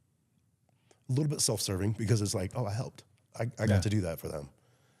 a little bit self-serving because it's like, oh, I helped. I got to do that for them.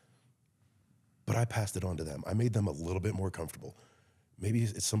 But I passed it on to them. I made them a little bit more comfortable. Maybe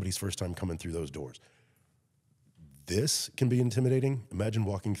it's somebody's first time coming through those doors. This can be intimidating. Imagine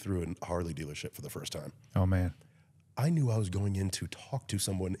walking through a Harley dealership for the first time. Oh, man. I knew I was going in to talk to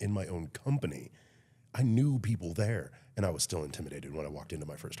someone in my own company. I knew people there, and I was still intimidated when I walked into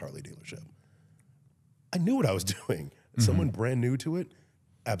my first Harley dealership. I knew what I was doing. Someone brand new to it,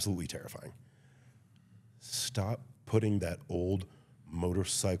 absolutely terrifying. Stop putting that old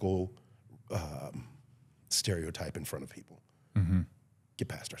motorcycle stereotype in front of people. Get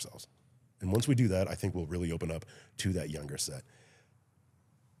past ourselves. And once we do that, I think we'll really open up to that younger set.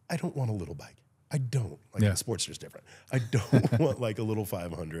 I don't want a little bike. I don't. Like, the Sportster's different. I don't want like a little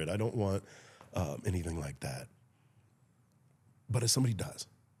 500. I don't want anything like that. But if somebody does,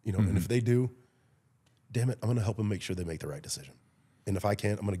 you know, and if they do, damn it, I'm going to help them make sure they make the right decision. And if I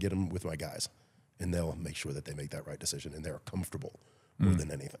can't, I'm going to get them with my guys, and they'll make sure that they make that right decision and they're comfortable more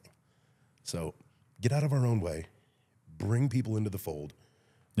than anything. So get out of our own way, bring people into the fold.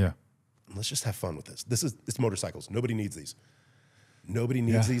 Yeah. And let's just have fun with this. It's motorcycles. Nobody needs these. Nobody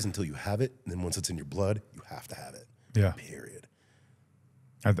needs these until you have it. And then once it's in your blood, you have to have it. Yeah. Period.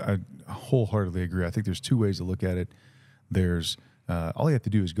 I wholeheartedly agree. I think there's two ways to look at it. There's all you have to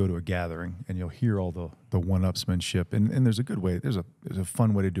do is go to a gathering and you'll hear all the one-upsmanship. And there's a good way. There's a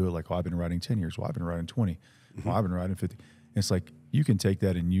fun way to do it. Like, oh, I've been riding 10 years. Well, I've been riding 20. Well, I've been riding 50. And it's like, you can take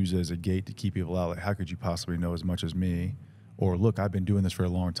that and use it as a gate to keep people out. Like, how could you possibly know as much as me? Or, look, I've been doing this for a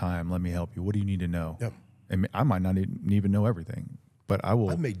long time. Let me help you. What do you need to know? Yeah. And I might not even know everything, but I will.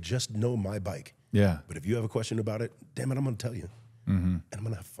 I may just know my bike. Yeah. But if you have a question about it, damn it, I'm going to tell you. And I'm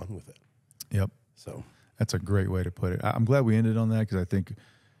going to have fun with it. Yep. So that's a great way to put it. I'm glad we ended on that because I think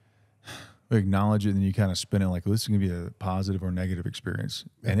we acknowledge it and you kind of spin it like, well, this is going to be a positive or negative experience.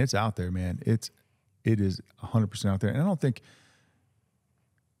 Yeah. And it's out there, man. It is 100% out there. And I don't think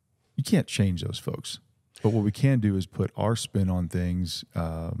you can't change those folks. But what we can do is put our spin on things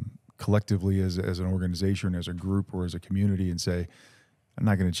collectively as an organization, as a group, or as a community and say, I'm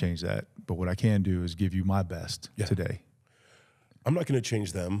not going to change that. But what I can do is give you my best today. I'm not going to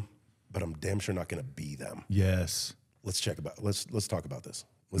change them, but I'm damn sure not going to be them. Yes. Let's talk about this.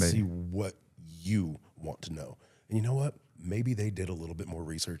 Let's see what you want to know. And you know what? Maybe they did a little bit more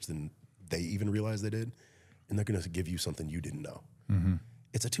research than they even realized they did, and they're going to give you something you didn't know.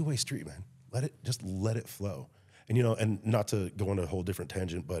 It's a two-way street, man. Let it flow. And, you know, and not to go on a whole different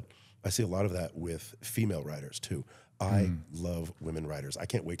tangent, but I see a lot of that with female riders too. I love women riders. I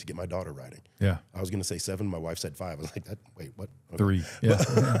can't wait to get my daughter riding. Yeah. I was going to say 7. My wife said 5. I was like, wait, what? Okay. 3.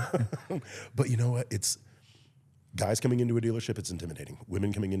 Yeah. But you know what? It's guys coming into a dealership. It's intimidating.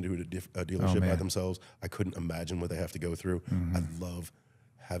 Women coming into a dealership by themselves. I couldn't imagine what they have to go through. I love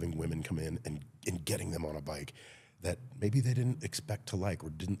having women come in and getting them on a bike that maybe they didn't expect to like, or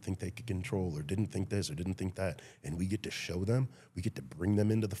didn't think they could control, or didn't think this, or didn't think that. And we get to show them, we get to bring them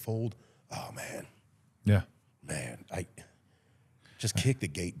into the fold. Oh, man. Yeah. Man, I just kick the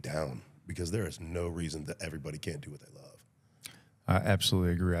gate down because there is no reason that everybody can't do what they love. I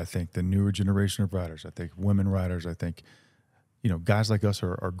absolutely agree. I think the newer generation of riders, I think women riders, I think, you know, guys like us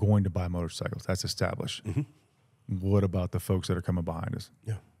are going to buy motorcycles. That's established. What about the folks that are coming behind us?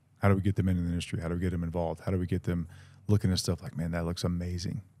 Yeah. How do we get them into the industry? How do we get them involved? How do we get them looking at stuff like, man, that looks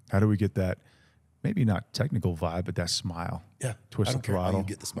amazing? How do we get that, maybe not technical vibe, but that smile? Yeah. Twist the throttle. You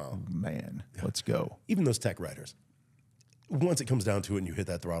get the smile. Man, let's go. Even those tech riders. once it comes down to it and you hit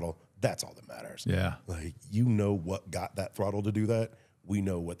that throttle, that's all that matters. Yeah. Like, you know what got that throttle to do that. We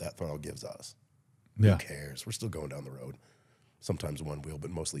know what that throttle gives us. Yeah. Who cares? We're still going down the road. Sometimes one wheel, but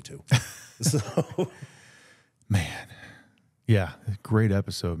mostly two. So, Man. Yeah. Great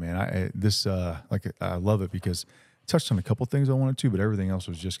episode, man. I love it because it touched on a couple things I wanted to, but everything else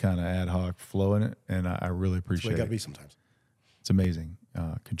was just kind of ad hoc flowing it. And I really that's what appreciate it got to it. be sometimes. It's amazing.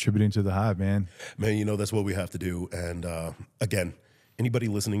 Contributing to the hive, man. Man, you know, that's what we have to do. And again, anybody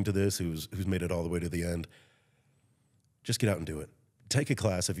listening to this who's made it all the way to the end, just get out and do it. Take a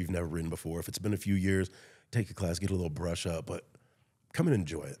class if you've never ridden before. If it's been a few years, take a class, get a little brush up, but come and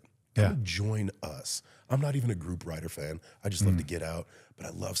enjoy it. Come join us. I'm not even a group rider fan. I just love to get out, but I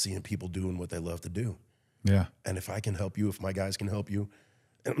love seeing people doing what they love to do. Yeah. And if I can help you, if my guys can help you,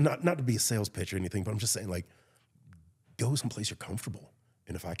 and not to be a sales pitch or anything, but I'm just saying, like, go someplace you're comfortable.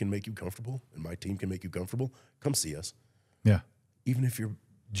 And if I can make you comfortable and my team can make you comfortable, come see us. Yeah. Even if you're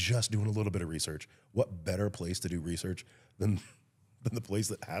just doing a little bit of research, what better place to do research than the place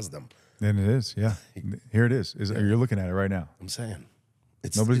that has them? And it is. Yeah. Here it is. You're looking at it right now. I'm saying.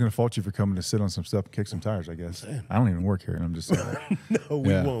 Nobody's going to fault you for coming to sit on some stuff and kick some tires, I guess. I don't even work here, and I'm just saying that. No,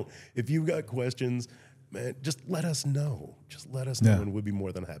 we won't. If you've got questions, man, just let us know. Just let us know, and we'd be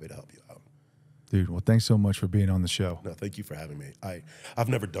more than happy to help you out. Dude, well, thanks so much for being on the show. No, thank you for having me. I've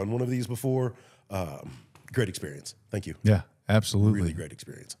never done one of these before. Great experience. Thank you. Yeah, absolutely. Really great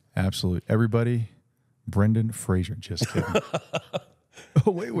experience. Absolutely. Everybody, Brendan Fraser. Just kidding.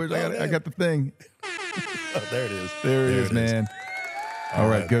 Oh, wait, I got the thing. Oh, there it is. There it is, man. All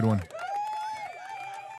right, good one.